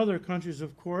China and other countries,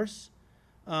 of course,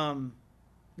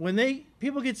 when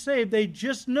people get saved, they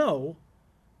just know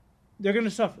they're going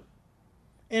to suffer.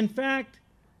 In fact,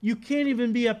 you can't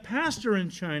even be a pastor in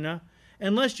China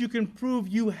unless you can prove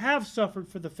you have suffered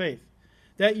for the faith,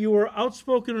 that you were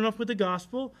outspoken enough with the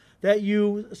gospel, that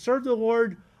you served the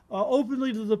Lord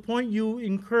openly to the point you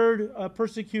incurred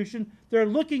persecution. They're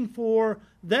looking for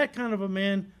that kind of a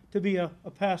man to be a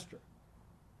pastor.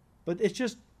 But this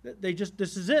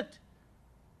is it.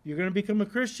 You're going to become a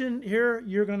Christian here,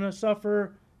 you're going to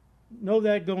suffer. Know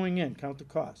that going in. Count the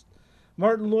cost.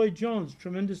 Martin Lloyd-Jones,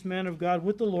 tremendous man of God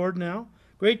with the Lord now,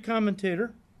 great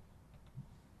commentator.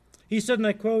 He said, and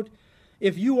I quote,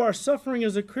 If you are suffering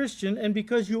as a Christian, and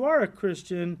because you are a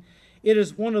Christian, it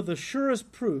is one of the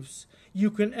surest proofs you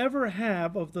can ever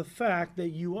have of the fact that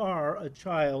you are a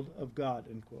child of God,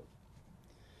 end quote.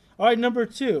 All right, number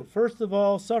two. First of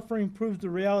all, suffering proves the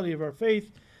reality of our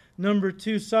faith. Number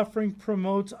two, suffering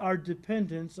promotes our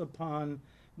dependence upon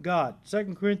God.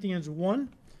 2 Corinthians 1,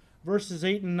 verses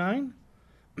 8 and 9.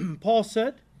 Paul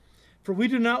said, "For we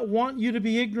do not want you to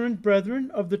be ignorant,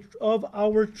 brethren, of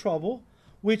our trouble,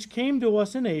 which came to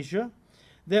us in Asia,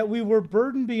 that we were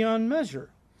burdened beyond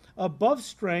measure, above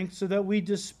strength, so that we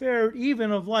despaired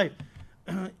even of life."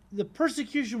 The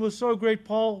persecution was so great,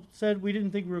 Paul said, we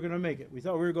didn't think we were going to make it. We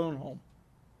thought we were going home.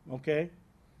 Okay?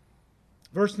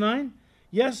 Verse 9,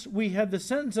 "Yes, we had the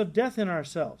sentence of death in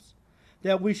ourselves,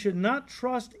 that we should not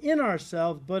trust in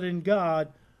ourselves, but in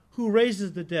God, who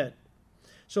raises the dead."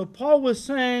 So Paul was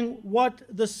saying what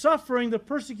the suffering, the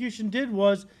persecution did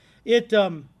was it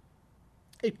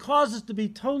caused us to be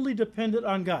totally dependent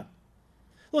on God.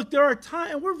 Look, there are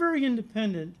times, and we're very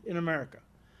independent in America.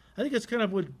 I think it's kind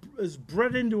of what is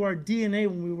bred into our DNA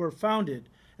when we were founded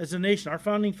as a nation. Our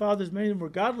founding fathers, many of them were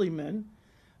godly men,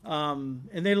 and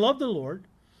they loved the Lord,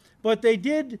 but they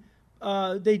did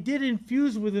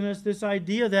infuse within us this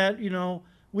idea that,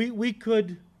 we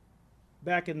could,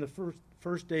 back in the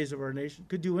first days of our nation,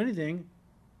 could do anything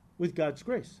with God's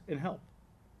grace and help.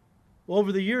 Well,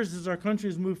 over the years, as our country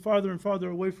has moved farther and farther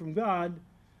away from God,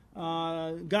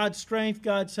 God's strength,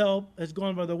 God's help has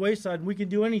gone by the wayside, and we can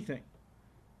do anything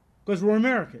because we're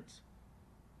Americans.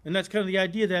 And that's kind of the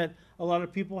idea that a lot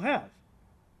of people have.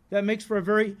 That makes for a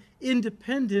very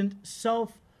independent,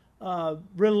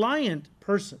 self-reliant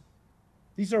person.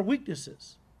 These are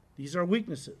weaknesses. These are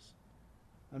weaknesses.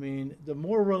 I mean, the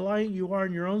more reliant you are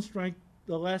on your own strength,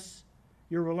 the less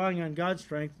you're relying on God's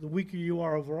strength, the weaker you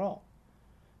are overall.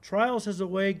 Trials has a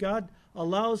way, God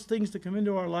allows things to come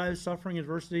into our lives, suffering,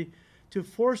 adversity, to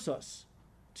force us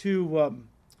to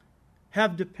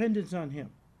have dependence on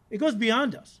Him. It goes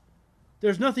beyond us.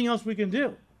 There's nothing else we can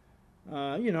do.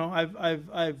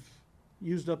 I've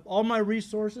used up all my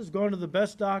resources, gone to the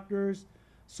best doctors,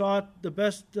 sought the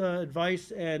best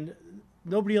advice, and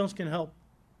nobody else can help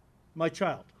my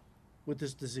child with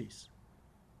this disease.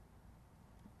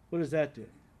 What does that do?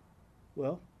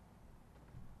 Well,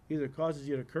 either causes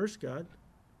you to curse God,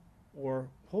 or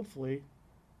hopefully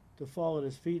to fall at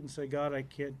His feet and say, "God, I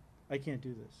can't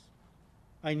do this.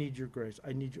 I need your grace.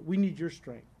 We need your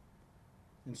strength,"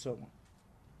 and so on.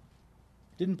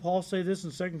 Didn't Paul say this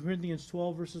in 2 Corinthians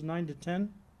 12, verses 9 to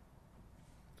 10?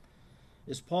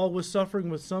 As Paul was suffering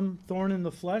with some thorn in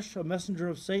the flesh, a messenger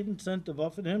of Satan sent to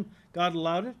buffet him, God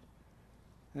allowed it.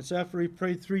 And so after he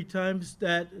prayed 3 times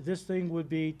that this thing would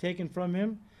be taken from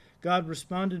him, God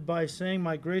responded by saying,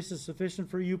 "My grace is sufficient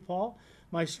for you, Paul.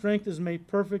 My strength is made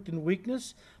perfect in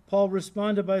weakness." Paul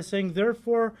responded by saying,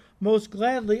 "Therefore, most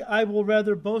gladly I will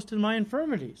rather boast in my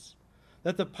infirmities,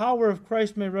 that the power of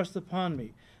Christ may rest upon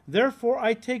me. Therefore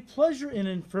I take pleasure in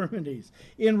infirmities,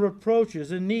 in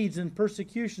reproaches, in needs, in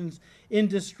persecutions, in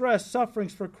distress,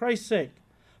 sufferings for Christ's sake.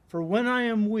 For when I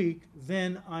am weak,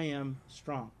 then I am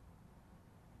strong."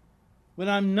 When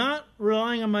I'm not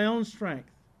relying on my own strength,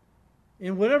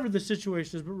 in whatever the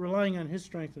situation is, but relying on His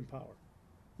strength and power,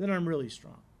 then I'm really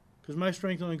strong. Because my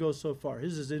strength only goes so far.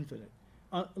 His is infinite,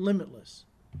 limitless,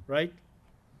 right?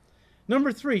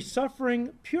 Number 3,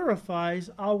 suffering purifies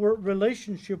our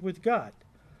relationship with God.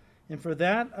 And for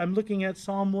that, I'm looking at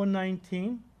Psalm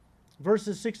 119,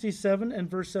 verses 67 and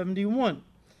verse 71,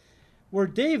 where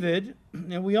David,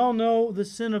 and we all know the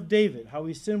sin of David, how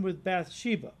he sinned with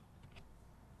Bathsheba,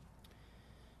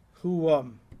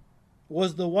 who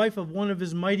was the wife of one of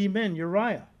his mighty men,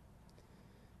 Uriah.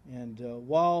 And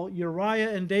while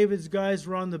Uriah and David's guys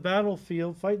were on the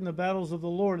battlefield, fighting the battles of the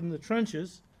Lord in the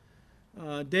trenches,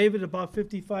 David, about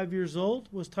 55 years old,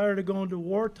 was tired of going to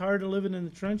war, tired of living in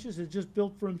the trenches, had just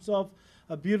built for himself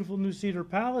a beautiful new cedar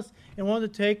palace, and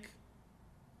wanted to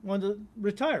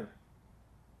retire.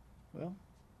 Well,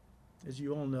 as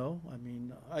you all know,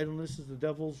 idleness is the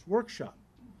devil's workshop.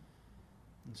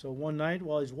 And so one night,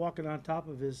 while he's walking on top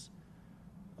of his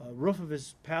roof of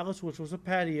his palace, which was a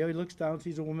patio, he looks down,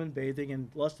 sees a woman bathing, and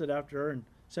lusted after her, and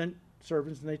sent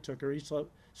servants, and they took her. He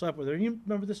slept with her. And you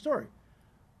remember the story.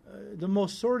 The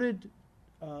most sordid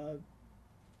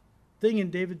thing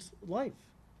in David's life.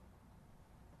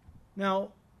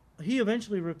 Now, he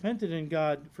eventually repented, and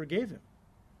God forgave him,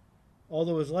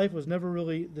 although his life was never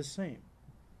really the same.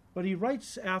 But he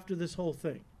writes after this whole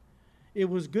thing, "It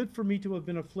was good for me to have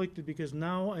been afflicted, because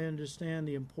now I understand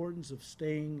the importance of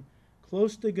staying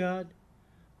close to God,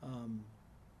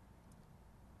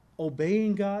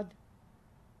 obeying God,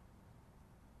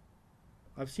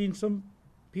 I've seen some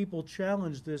people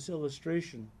challenge this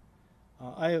illustration.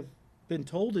 I have been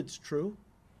told it's true.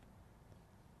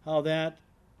 How that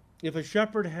if a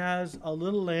shepherd has a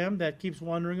little lamb that keeps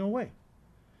wandering away,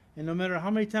 and no matter how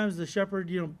many times the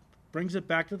shepherd, brings it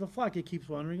back to the flock, it keeps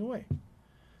wandering away.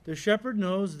 The shepherd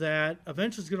knows that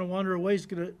eventually it's going to wander away.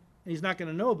 He's not going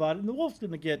to know about it, and the wolf's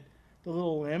going to get the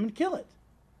little lamb and kill it.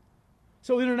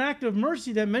 So in an act of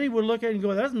mercy that many would look at and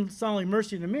go, that doesn't sound like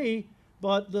mercy to me,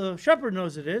 but the shepherd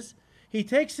knows it is, he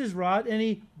takes his rod and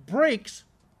he breaks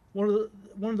one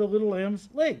of the little lamb's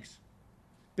legs,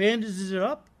 bandages it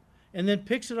up, and then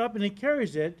picks it up and he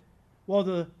carries it while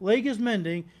the leg is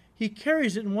mending. He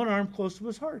carries it in one arm close to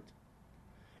his heart.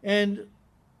 And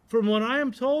from what I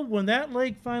am told, when that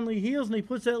leg finally heals and he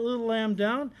puts that little lamb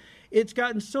down, it's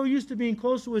gotten so used to being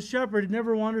close to his shepherd, it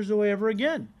never wanders away ever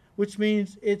again, which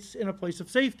means it's in a place of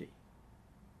safety.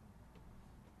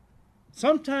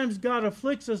 Sometimes God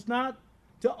afflicts us not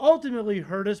to ultimately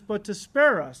hurt us, but to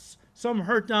spare us some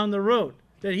hurt down the road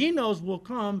that he knows will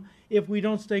come if we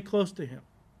don't stay close to him.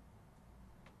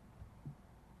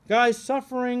 Guys,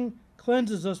 suffering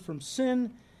cleanses us from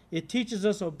sin. It teaches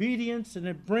us obedience, and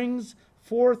it brings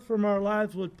forth from our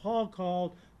lives what Paul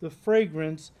called the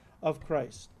fragrance of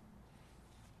Christ.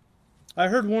 I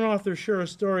heard one author share a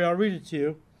story. I'll read it to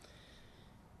you.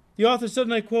 The author said,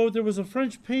 and I quote, "There was a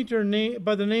French painter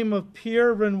by the name of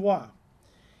Pierre Renoir.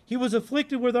 He was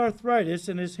afflicted with arthritis,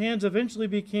 and his hands eventually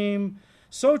became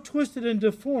so twisted and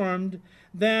deformed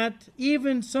that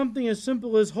even something as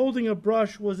simple as holding a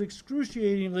brush was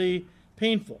excruciatingly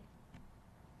painful.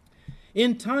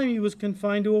 In time, he was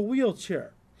confined to a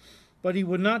wheelchair, but he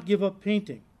would not give up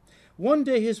painting. One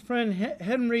day, his friend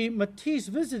Henri Matisse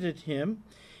visited him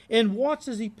and watched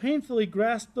as he painfully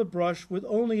grasped the brush with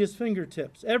only his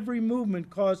fingertips. Every movement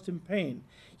caused him pain,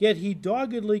 yet he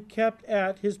doggedly kept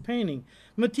at his painting.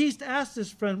 Matisse asked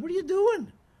his friend, 'What are you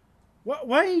doing?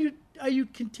 Why are you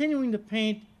continuing to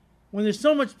paint when there's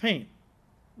so much pain?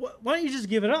 Why don't you just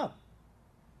give it up?'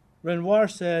 Renoir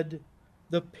said,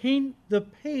 the pain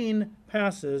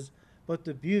passes, but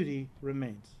the beauty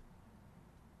remains."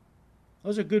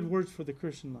 Those are good words for the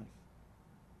Christian life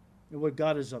and what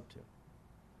God is up to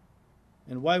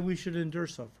and why we should endure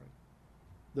suffering.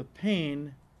 The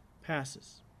pain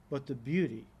passes, but the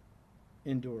beauty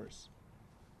endures.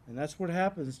 And that's what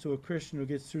happens to a Christian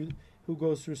who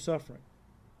goes through suffering.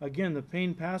 Again, the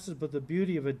pain passes, but the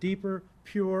beauty of a deeper,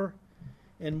 pure,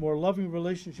 and more loving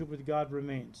relationship with God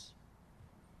remains.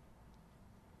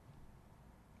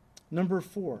 Number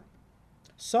 4,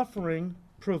 suffering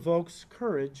provokes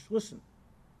courage. Listen,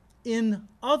 in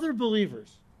other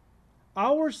believers.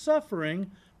 Our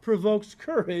suffering provokes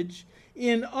courage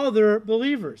in other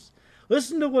believers.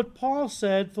 Listen to what Paul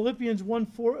said, Philippians 1,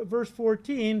 verse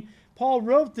 14. Paul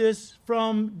wrote this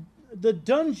from the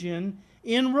dungeon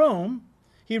in Rome.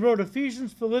 He wrote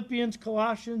Ephesians, Philippians,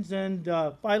 Colossians, and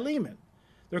Philemon.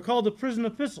 They're called the prison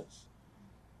epistles.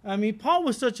 I mean, Paul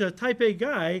was such a type A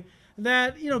guy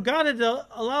that, God had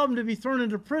allowed him to be thrown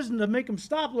into prison to make him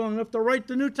stop long enough to write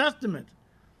the New Testament.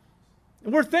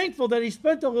 And we're thankful that he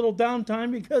spent a little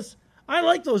downtime because I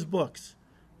like those books.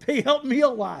 They helped me a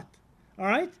lot. All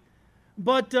right?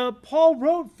 But Paul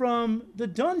wrote from the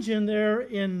dungeon there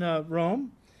in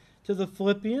Rome to the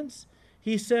Philippians.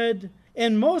 He said,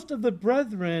 "And most of the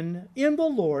brethren in the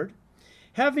Lord,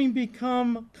 having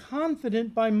become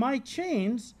confident by my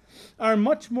chains, are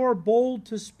much more bold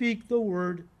to speak the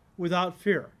word without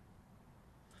fear."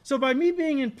 So by me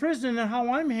being in prison and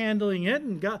how I'm handling it,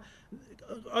 and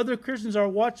other Christians are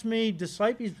watching me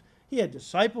disciple. He had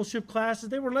discipleship classes.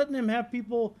 They were letting him have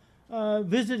people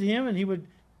visit him, and he would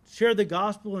share the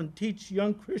gospel and teach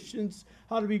young Christians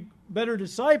how to be better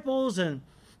disciples, and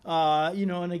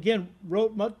and again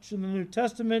wrote much in the New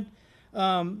Testament.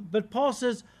 But Paul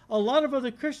says a lot of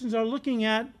other Christians are looking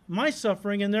at my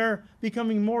suffering, and they're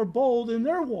becoming more bold in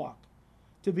their walk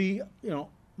to be,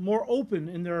 more open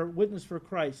in their witness for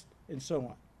Christ, and so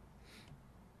on.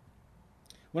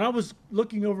 When I was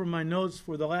looking over my notes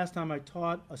for the last time I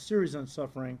taught a series on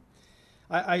suffering,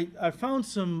 I found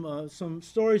some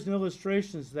stories and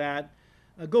illustrations that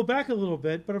go back a little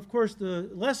bit, but of course the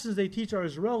lessons they teach are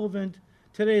as relevant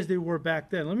today as they were back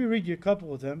then. Let me read you a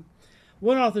couple of them.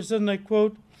 One author said, and I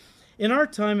quote, "In our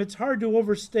time, it's hard to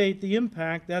overstate the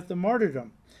impact that the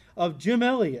martyrdom of Jim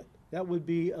Elliot," that would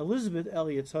be Elizabeth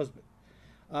Elliot's husband,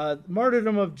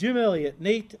 martyrdom of Jim Elliot,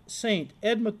 Nate Saint,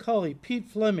 Ed McCully, Pete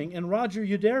Fleming, and Roger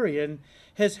Youderian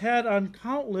has had on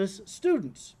countless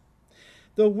students.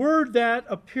 The word that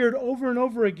appeared over and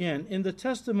over again in the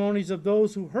testimonies of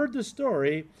those who heard the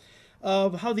story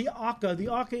of how the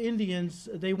Auca Indians,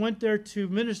 they went there to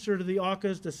minister to the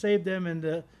Aucas to save them, and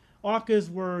the Aucas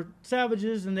were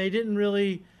savages and they didn't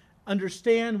really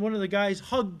understand. One of the guys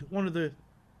hugged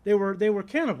they were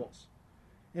cannibals.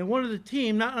 And one of the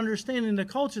team, not understanding the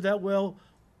culture that well,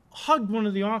 hugged one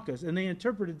of the Aucas, and they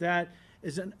interpreted that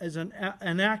as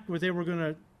an act where they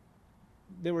were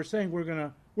saying we're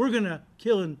gonna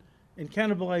kill and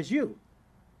cannibalize you.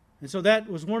 And so that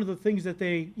was one of the things that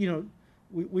they,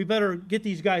 we better get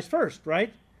these guys first,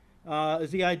 right?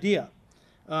 Is the idea.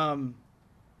 But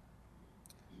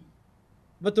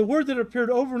the word that appeared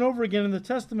over and over again in the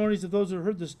testimonies of those who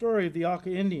heard the story of the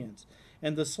Auca Indians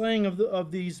and the slaying of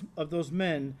those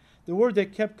men, the word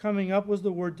that kept coming up was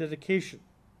the word dedication.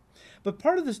 But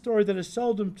part of the story that is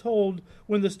seldom told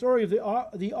when the story of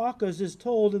the Aucas is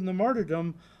told in the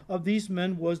martyrdom of these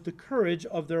men was the courage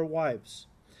of their wives.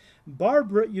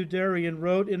 Barbara Udarian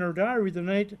wrote in her diary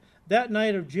that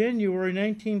night of January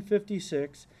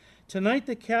 1956, "Tonight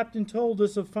the captain told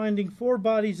us of finding 4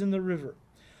 bodies in the river.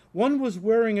 One was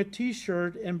wearing a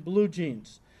t-shirt and blue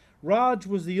jeans. Raj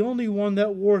was the only one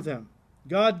that wore them.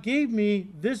 God gave me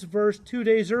this verse 2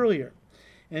 days earlier."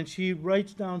 And she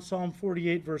writes down Psalm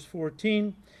 48, verse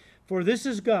 14, "For this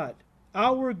is God,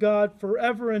 our God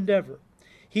forever and ever.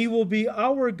 He will be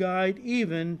our guide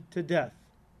even to death."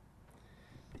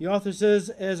 The author says,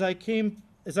 as I came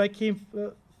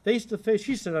face to face,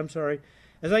 she said,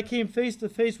 as I came face to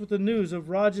face with the news of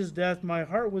Raj's death, my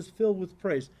heart was filled with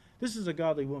praise. This is a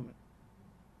godly woman.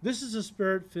 This is a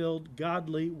spirit-filled,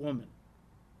 godly woman.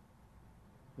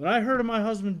 When I heard of my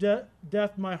husband's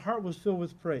death, my heart was filled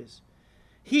with praise.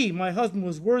 He, my husband,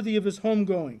 was worthy of his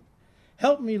homegoing.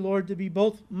 Help me, Lord, to be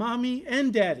both mommy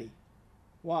and daddy.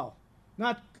 Wow.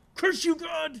 Not, curse you,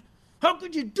 God. How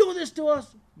could you do this to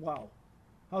us? Wow.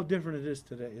 How different it is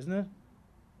today, isn't it?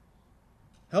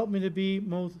 Help me to be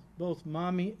both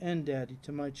mommy and daddy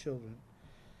to my children.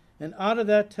 And out of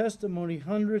that testimony,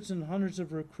 hundreds and hundreds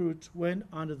of recruits went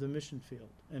onto the mission field,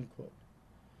 end quote.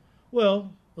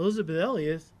 Well,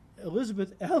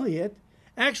 Elizabeth Elliot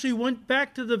actually went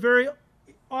back to the very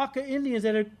Auca Indians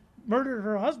that had murdered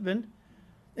her husband,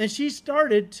 and she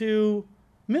started to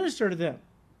minister to them.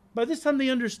 By this time they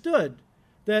understood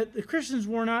that the Christians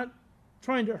were not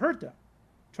trying to hurt them,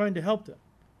 trying to help them.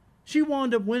 She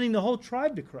wound up winning the whole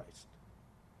tribe to Christ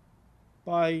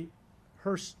by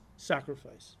her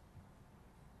sacrifice.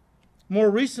 More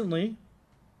recently,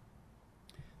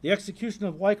 the execution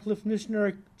of Wycliffe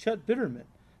missionary Chet Bitterman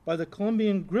by the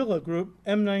Colombian guerrilla group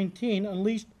M19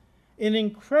 unleashed an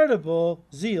incredible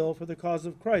zeal for the cause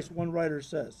of Christ, one writer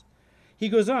says. He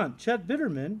goes on, Chet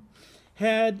Bitterman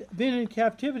had been in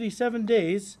captivity 7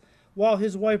 days while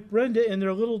his wife Brenda and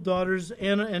their little daughters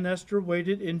Anna and Esther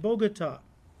waited in Bogota.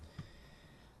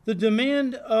 The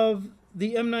demand of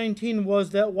the M19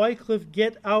 was that Wycliffe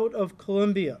get out of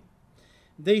Colombia.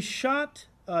 They shot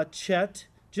Chet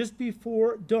just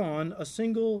before dawn, a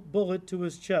single bullet to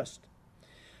his chest.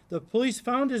 The police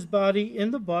found his body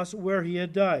in the bus where he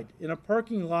had died, in a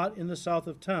parking lot in the south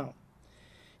of town.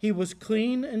 He was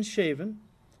clean and shaven,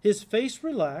 his face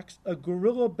relaxed, a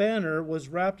guerrilla banner was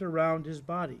wrapped around his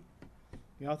body.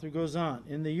 The author goes on,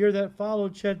 in the year that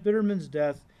followed Chet Bitterman's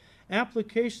death,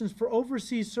 applications for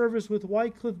overseas service with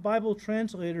Wycliffe Bible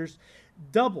translators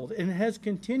doubled and has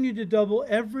continued to double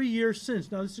every year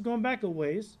since. Now, this is going back a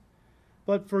ways,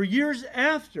 but for years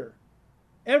after,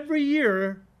 every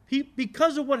year,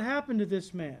 because of what happened to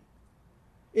this man,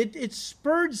 it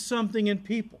spurred something in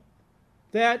people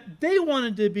that they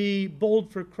wanted to be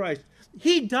bold for Christ.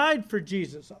 He died for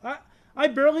Jesus. I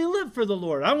barely live for the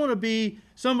Lord. I want to be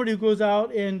somebody who goes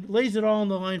out and lays it all on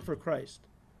the line for Christ.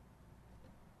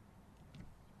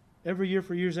 Every year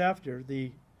for years after,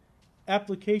 the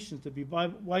applications to be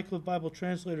Wycliffe Bible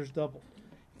translators doubled.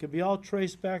 It could be all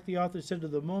traced back, the author said, to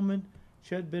the moment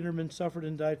Chet Bitterman suffered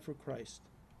and died for Christ.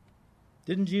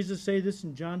 Didn't Jesus say this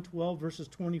in John 12, verses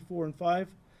 24 and 5?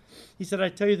 He said, I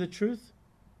tell you the truth,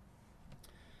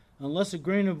 unless a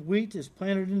grain of wheat is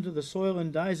planted into the soil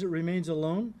and dies, it remains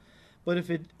alone. But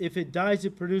if it dies,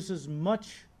 it produces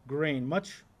much grain,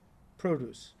 much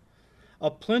produce. A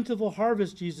plentiful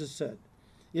harvest, Jesus said.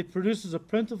 It produces a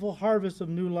plentiful harvest of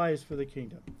new lives for the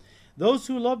kingdom. Those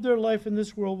who love their life in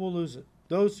this world will lose it.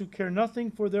 Those who care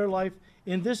nothing for their life,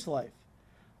 in this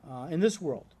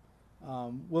world,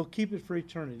 will keep it for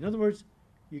eternity. In other words,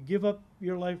 you give up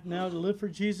your life now to live for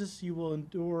Jesus, you will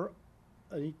endure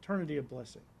an eternity of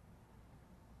blessing.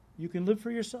 You can live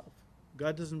for yourself.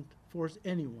 God doesn't force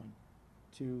anyone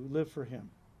to live for him,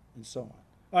 and so on.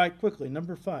 All right, quickly,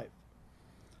 number 5.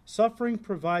 Suffering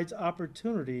provides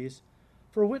opportunities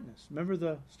for witness. Remember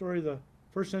the story of the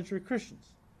first century Christians.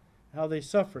 how they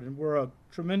suffered and were a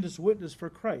tremendous witness for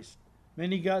Christ.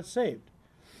 Many got saved.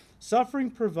 Suffering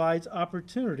provides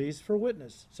opportunities for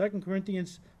witness. 2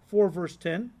 Corinthians 4, verse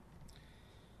 10.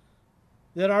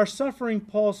 That our suffering,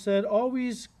 Paul said,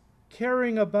 always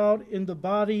carrying about in the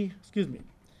body,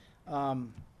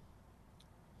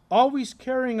 always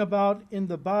carrying about in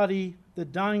the body the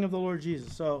dying of the Lord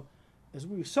Jesus. So as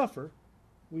we suffer,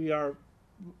 we are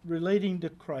relating to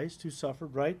Christ who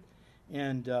suffered, right?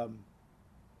 And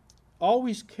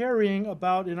always carrying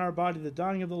about in our body the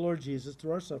dying of the Lord Jesus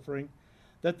through our suffering,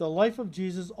 that the life of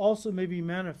Jesus also may be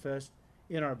manifest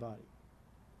in our body.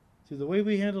 Through the way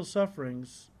we handle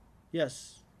sufferings,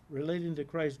 yes, relating to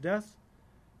Christ's death,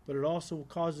 but it also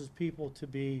causes people to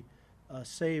be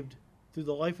saved through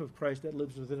the life of Christ that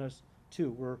lives within us too.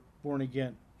 We're born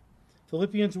again.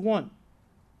 Philippians 1,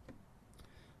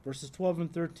 verses 12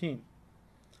 and 13.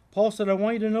 Paul said, I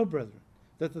want you to know, brethren,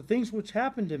 that the things which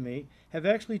happened to me have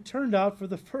actually turned out for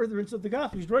the furtherance of the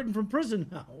gospel. He's writing from prison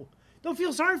now. Don't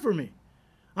feel sorry for me.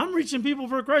 I'm reaching people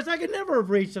for Christ I could never have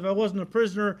reached if I wasn't a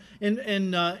prisoner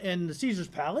in Caesar's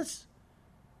palace.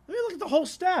 I mean, look at the whole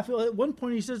staff. At one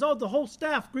point he says, the whole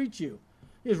staff greets you.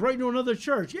 He was writing to another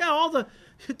church. Yeah, all the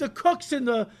cooks and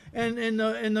the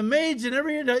maids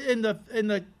and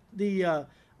the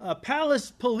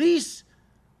palace police.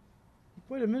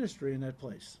 Quite a ministry in that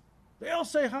place. They all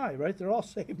say hi, right? They're all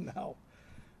saved now.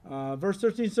 Verse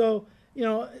 13, so,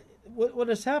 what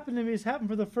has happened to me has happened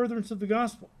for the furtherance of the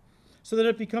gospel, so that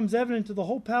it becomes evident to the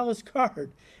whole palace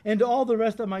guard and to all the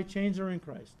rest that my chains are in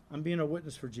Christ. I'm being a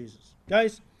witness for Jesus.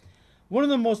 Guys, one of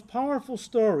the most powerful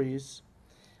stories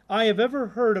I have ever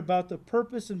heard about the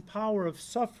purpose and power of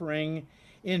suffering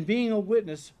in being a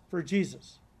witness for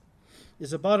Jesus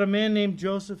is about a man named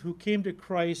Joseph who came to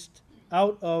Christ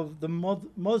out of the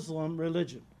Muslim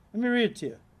religion. Let me read it to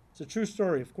you. It's a true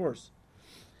story, of course.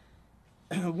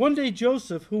 One day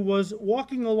Joseph, who was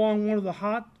walking along one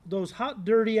of those hot,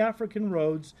 dirty African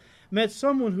roads, met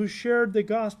someone who shared the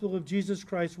gospel of Jesus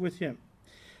Christ with him.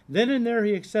 Then and there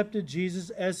he accepted Jesus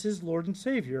as his Lord and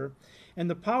Savior, and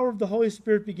the power of the Holy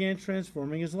Spirit began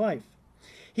transforming his life.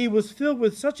 He was filled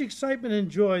with such excitement and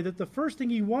joy that the first thing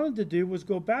he wanted to do was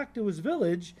go back to his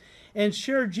village and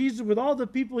share Jesus with all the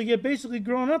people he had basically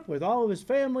grown up with, all of his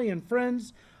family and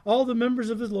friends, all the members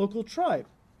of his local tribe.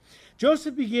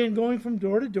 Joseph began going from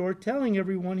door to door, telling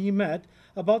everyone he met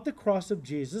about the cross of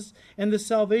Jesus and the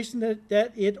salvation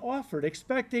that it offered,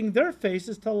 expecting their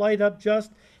faces to light up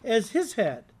just as his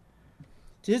had.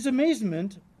 To his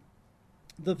amazement,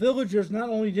 the villagers not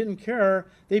only didn't care,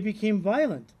 they became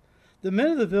violent. The men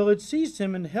of the village seized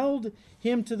him and held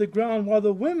him to the ground, while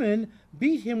the women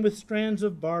beat him with strands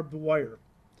of barbed wire.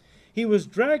 He was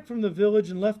dragged from the village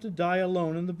and left to die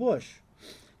alone in the bush.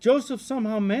 Joseph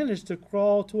somehow managed to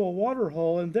crawl to a water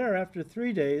hole, and there, after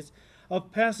 3 days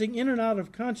of passing in and out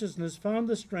of consciousness, found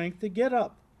the strength to get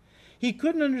up. He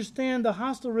couldn't understand the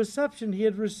hostile reception he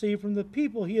had received from the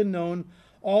people he had known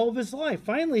all of his life.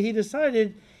 Finally, he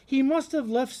decided he must have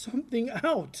left something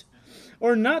out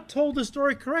or not told the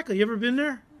story correctly. You ever been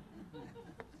there?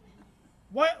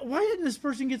 Why didn't this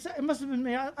person get saved? It must have been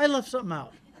me. I left something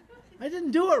out. I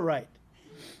didn't do it right.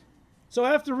 So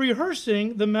after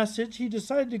rehearsing the message, he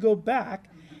decided to go back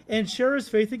and share his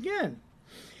faith again.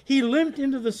 He limped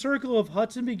into the circle of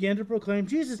huts and began to proclaim,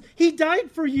 Jesus, he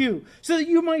died for you so that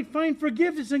you might find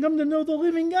forgiveness and come to know the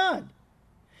living God.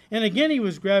 And again he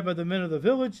was grabbed by the men of the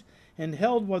village and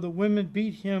held while the women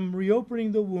beat him,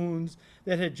 reopening the wounds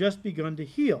that had just begun to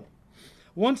heal.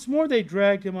 Once more they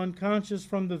dragged him unconscious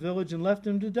from the village and left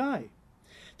him to die.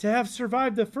 To have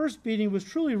survived the first beating was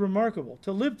truly remarkable.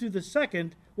 To live through the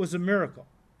second was a miracle.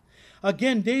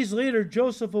 Again, days later,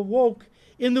 Joseph awoke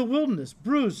in the wilderness,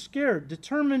 bruised, scared,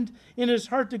 determined in his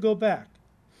heart to go back.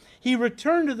 He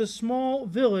returned to the small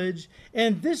village,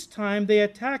 and this time they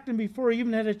attacked him before he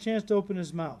even had a chance to open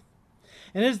his mouth.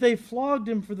 And as they flogged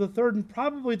him for the third and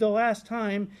probably the last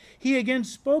time, he again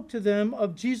spoke to them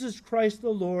of Jesus Christ the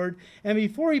Lord, and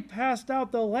before he passed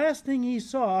out, the last thing he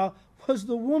saw was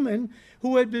the woman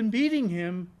who had been beating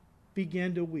him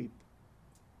began to weep.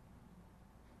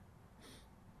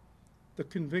 The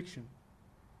conviction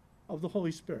of the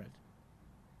Holy Spirit.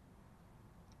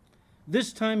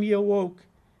 This time he awoke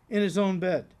in his own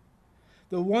bed.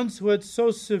 The ones who had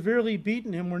so severely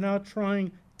beaten him were now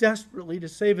trying desperately to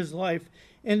save his life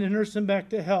and to nurse him back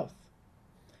to health.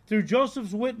 Through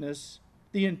Joseph's witness,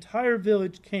 the entire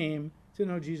village came to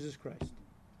know Jesus Christ.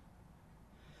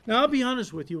 Now, I'll be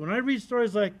honest with you. When I read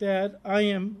stories like that, I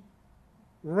am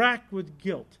racked with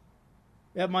guilt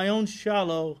at my own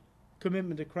shallow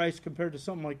commitment to Christ compared to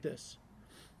something like this.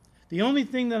 The only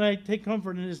thing that I take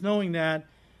comfort in is knowing that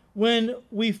when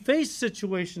we face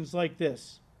situations like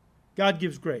this, God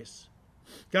gives grace.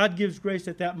 God gives grace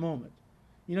at that moment.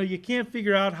 You know, you can't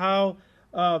figure out how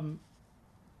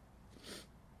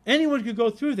anyone could go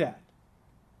through that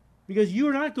because you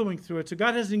are not going through it, so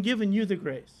God hasn't given you the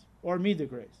grace or me the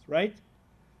grace, right?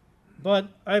 But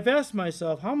I've asked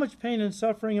myself, how much pain and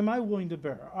suffering am I willing to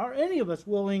bear? Are any of us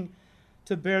willing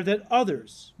to bear that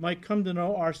others might come to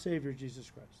know our Savior, Jesus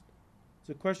Christ? It's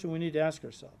a question we need to ask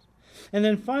ourselves. And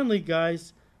then finally,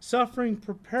 guys, suffering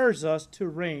prepares us to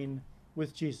reign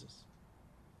with Jesus.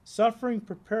 Suffering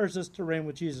prepares us to reign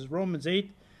with Jesus. Romans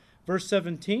 8, verse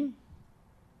 17.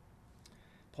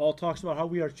 Paul talks about how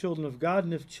we are children of God,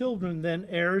 and if children, then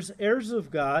heirs, heirs of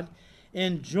God,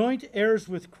 and joint heirs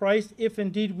with Christ, if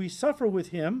indeed we suffer with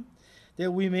him,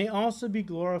 that we may also be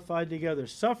glorified together.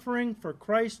 Suffering for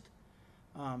Christ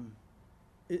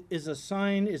is a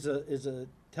sign,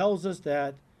 tells us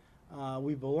that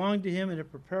we belong to him, and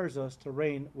it prepares us to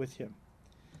reign with him.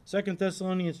 2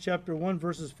 Thessalonians chapter 1,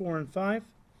 verses 4 and 5.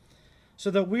 So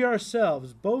that we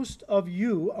ourselves boast of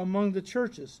you among the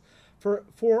churches. So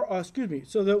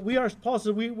that Paul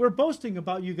says, we're boasting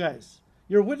about you guys.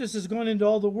 Your witness is going into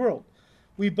all the world.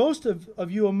 We boast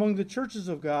of you among the churches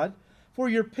of God for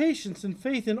your patience and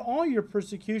faith in all your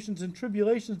persecutions and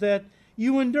tribulations that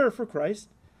you endure for Christ,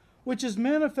 which is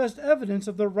manifest evidence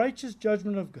of the righteous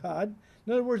judgment of God.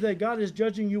 In other words, that God is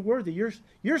judging you worthy.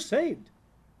 You're saved.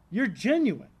 You're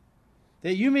genuine.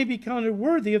 That you may be counted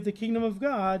worthy of the kingdom of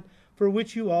God, for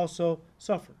which you also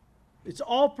suffer. It's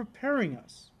all preparing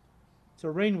us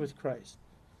to reign with Christ.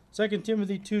 2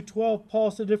 Timothy 2:12, Paul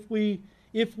said, if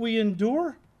we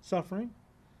endure suffering,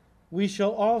 we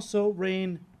shall also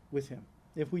reign with him.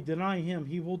 If we deny him,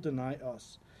 he will deny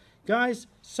us. Guys,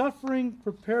 suffering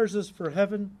prepares us for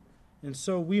heaven, and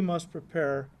so we must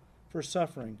prepare for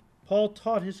suffering. Paul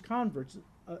taught his converts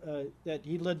that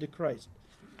he led to Christ.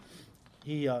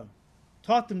 He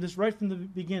taught them this right from the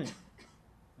beginning.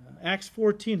 Acts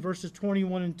 14, verses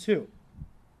 21 and 2.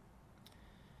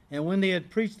 And when they had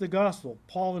preached the gospel,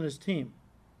 Paul and his team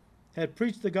had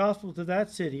preached the gospel to that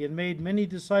city and made many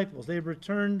disciples. They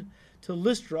returned to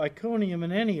Lystra, Iconium,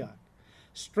 and Antioch,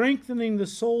 strengthening the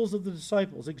souls of the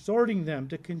disciples, exhorting them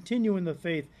to continue in the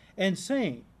faith, and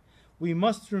saying, we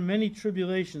must through many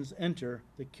tribulations enter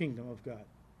the kingdom of God.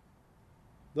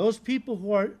 Those people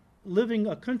who are living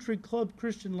a country club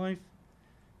Christian life,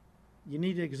 you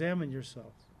need to examine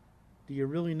yourself. Do you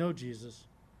really know Jesus?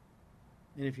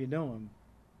 And if you know him,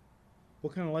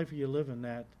 what kind of life are you living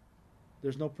that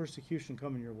there's no persecution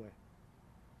coming your way?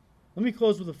 Let me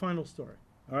close with a final story,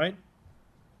 all right?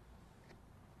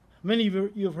 Many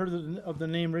of you have heard of the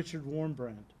name Richard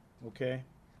Wurmbrand, okay?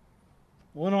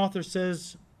 One author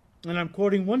says, and I'm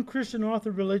quoting, one Christian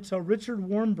author relates how Richard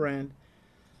Wurmbrand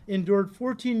endured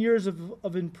 14 years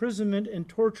of imprisonment and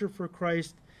torture for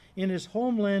Christ in his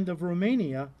homeland of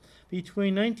Romania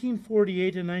between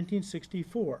 1948 and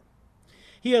 1964.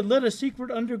 He had led a secret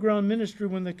underground ministry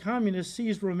when the communists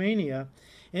seized Romania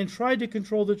and tried to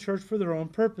control the church for their own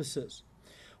purposes.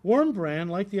 Wurmbrand,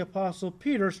 like the Apostle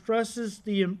Peter, stresses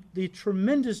the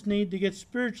tremendous need to get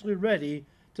spiritually ready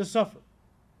to suffer.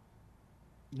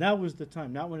 Now was the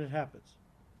time, not when it happens.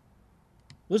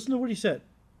 Listen to what he said.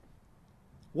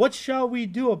 What shall we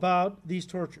do about these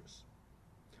tortures?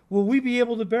 Will we be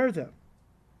able to bear them?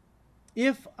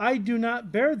 If I do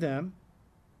not bear them,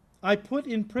 I put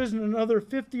in prison another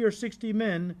 50 or 60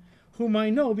 men whom I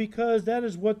know, because that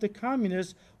is what the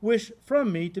communists wish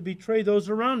from me, to betray those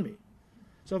around me.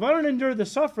 So if I don't endure the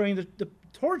suffering, the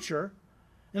torture,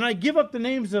 and I give up the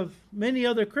names of many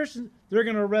other Christians, they're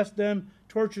going to arrest them,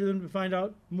 torture them to find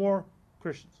out more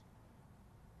Christians.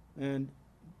 And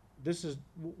this is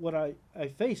what I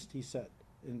faced, he said.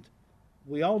 And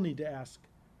we all need to ask,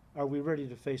 are we ready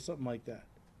to face something like that?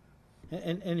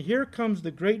 And here comes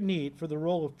the great need for the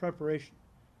role of preparation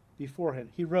beforehand.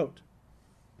 He wrote,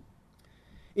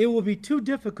 it will be too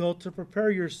difficult to prepare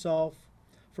yourself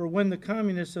for when the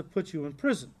communists have put you in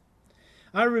prison.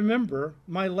 I remember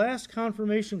my last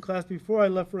confirmation class before I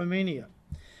left Romania.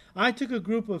 I took a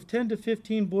group of 10 to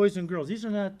 15 boys and girls. These are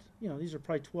not, these are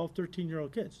probably 12,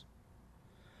 13-year-old kids.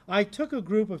 I took a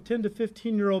group of 10 to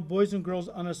 15-year-old boys and girls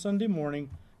on a Sunday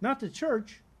morning, not to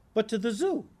church, but to the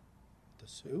zoo. The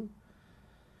zoo?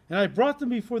 And I brought them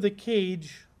before the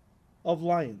cage of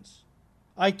lions.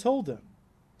 I told them,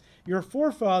 your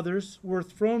forefathers were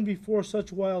thrown before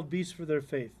such wild beasts for their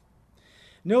faith.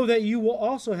 Know that you will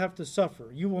also have to suffer.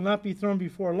 You will not be thrown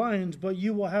before lions, but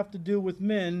you will have to do with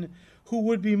men who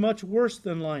would be much worse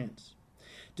than lions.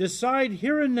 Decide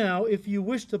here and now if you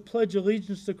wish to pledge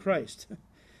allegiance to Christ.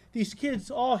 These kids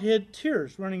all had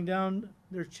tears running down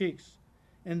their cheeks.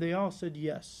 And they all said,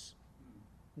 yes,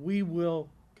 we will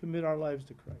commit our lives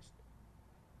to Christ.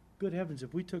 Good heavens,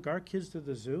 if we took our kids to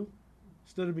the zoo,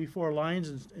 stood them before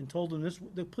lions and told them this,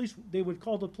 they would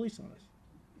call the police on us.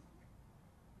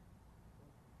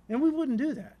 And we wouldn't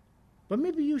do that. But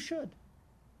maybe you should.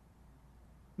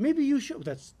 Maybe you should.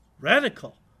 That's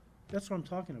radical. That's what I'm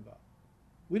talking about.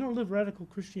 We don't live radical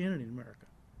Christianity in America.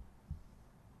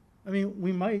 I mean,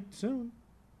 we might soon.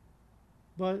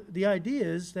 But the idea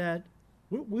is that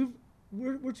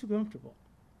we're too comfortable.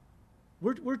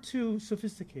 We're too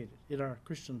sophisticated in our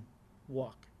Christian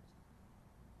walk.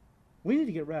 We need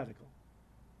to get radical.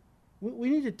 We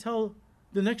need to tell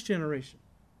the next generation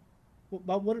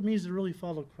about what it means to really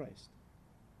follow Christ.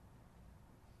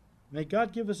 May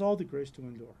God give us all the grace to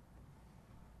endure.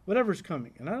 Whatever's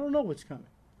coming. And I don't know what's coming.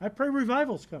 I pray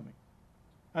revival's coming.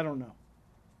 I don't know.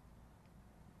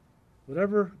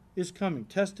 Whatever is coming,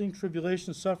 testing,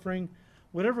 tribulation, suffering,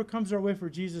 whatever comes our way for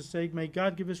Jesus' sake, may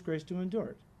God give us grace to endure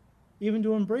it, even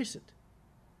to embrace it,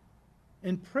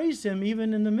 and praise Him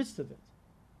even in the midst of it.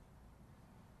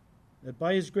 That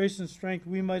by His grace and strength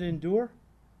we might endure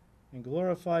and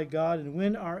glorify God and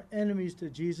win our enemies to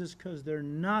Jesus, because they're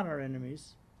not our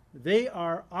enemies. They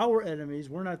are our enemies.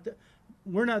 They're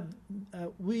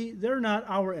not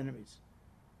our enemies.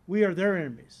 We are their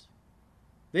enemies.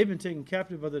 They've been taken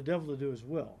captive by the devil to do His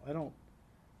will. I'm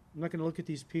not going to look at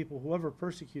these people, whoever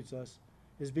persecutes us,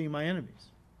 as being my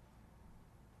enemies.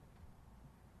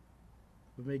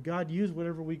 But may God use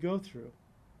whatever we go through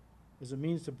as a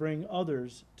means to bring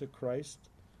others to Christ.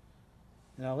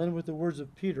 And I'll end with the words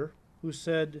of Peter, who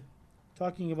said,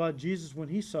 talking about Jesus when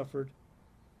He suffered,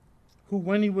 who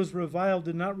when He was reviled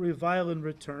did not revile in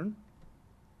return.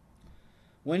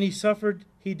 When He suffered,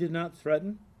 He did not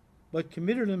threaten, but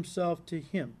committed Himself to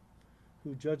Him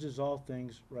who judges all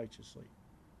things righteously.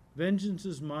 Vengeance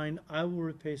is mine, I will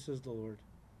repay, says the Lord.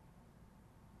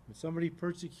 When somebody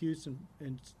persecutes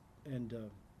and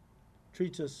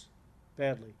treats us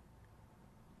badly,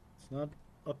 it's not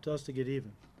up to us to get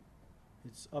even.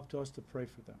 It's up to us to pray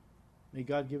for them. May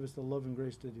God give us the love and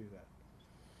grace to do that.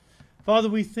 Father,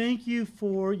 we thank You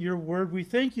for Your word. We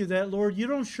thank You that, Lord, You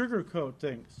don't sugarcoat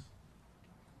things.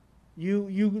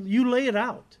 You lay it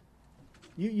out.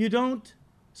 You don't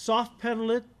soft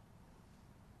pedal it,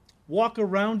 walk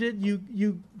around it.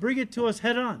 You bring it to us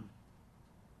head on.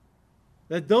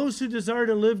 That those who desire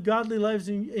to live godly lives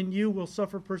in You will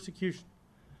suffer persecution.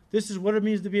 This is what it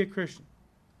means to be a Christian.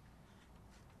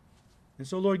 And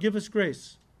so, Lord, give us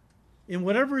grace in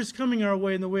whatever is coming our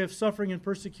way in the way of suffering and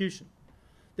persecution,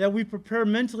 that we prepare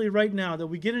mentally right now, that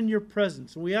we get in Your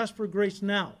presence, and we ask for grace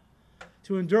now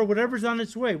to endure whatever's on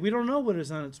its way. We don't know what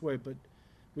is on its way, but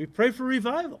we pray for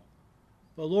revival.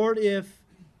 But Lord, if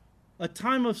a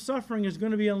time of suffering is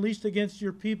going to be unleashed against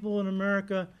Your people in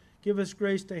America, give us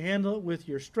grace to handle it with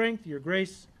Your strength, Your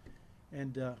grace,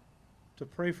 and to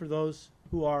pray for those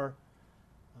who are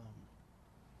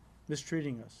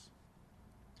mistreating us.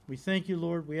 We thank You,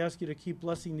 Lord. We ask You to keep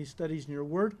blessing these studies in Your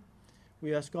word.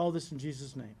 We ask all this in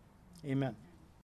Jesus' name. Amen.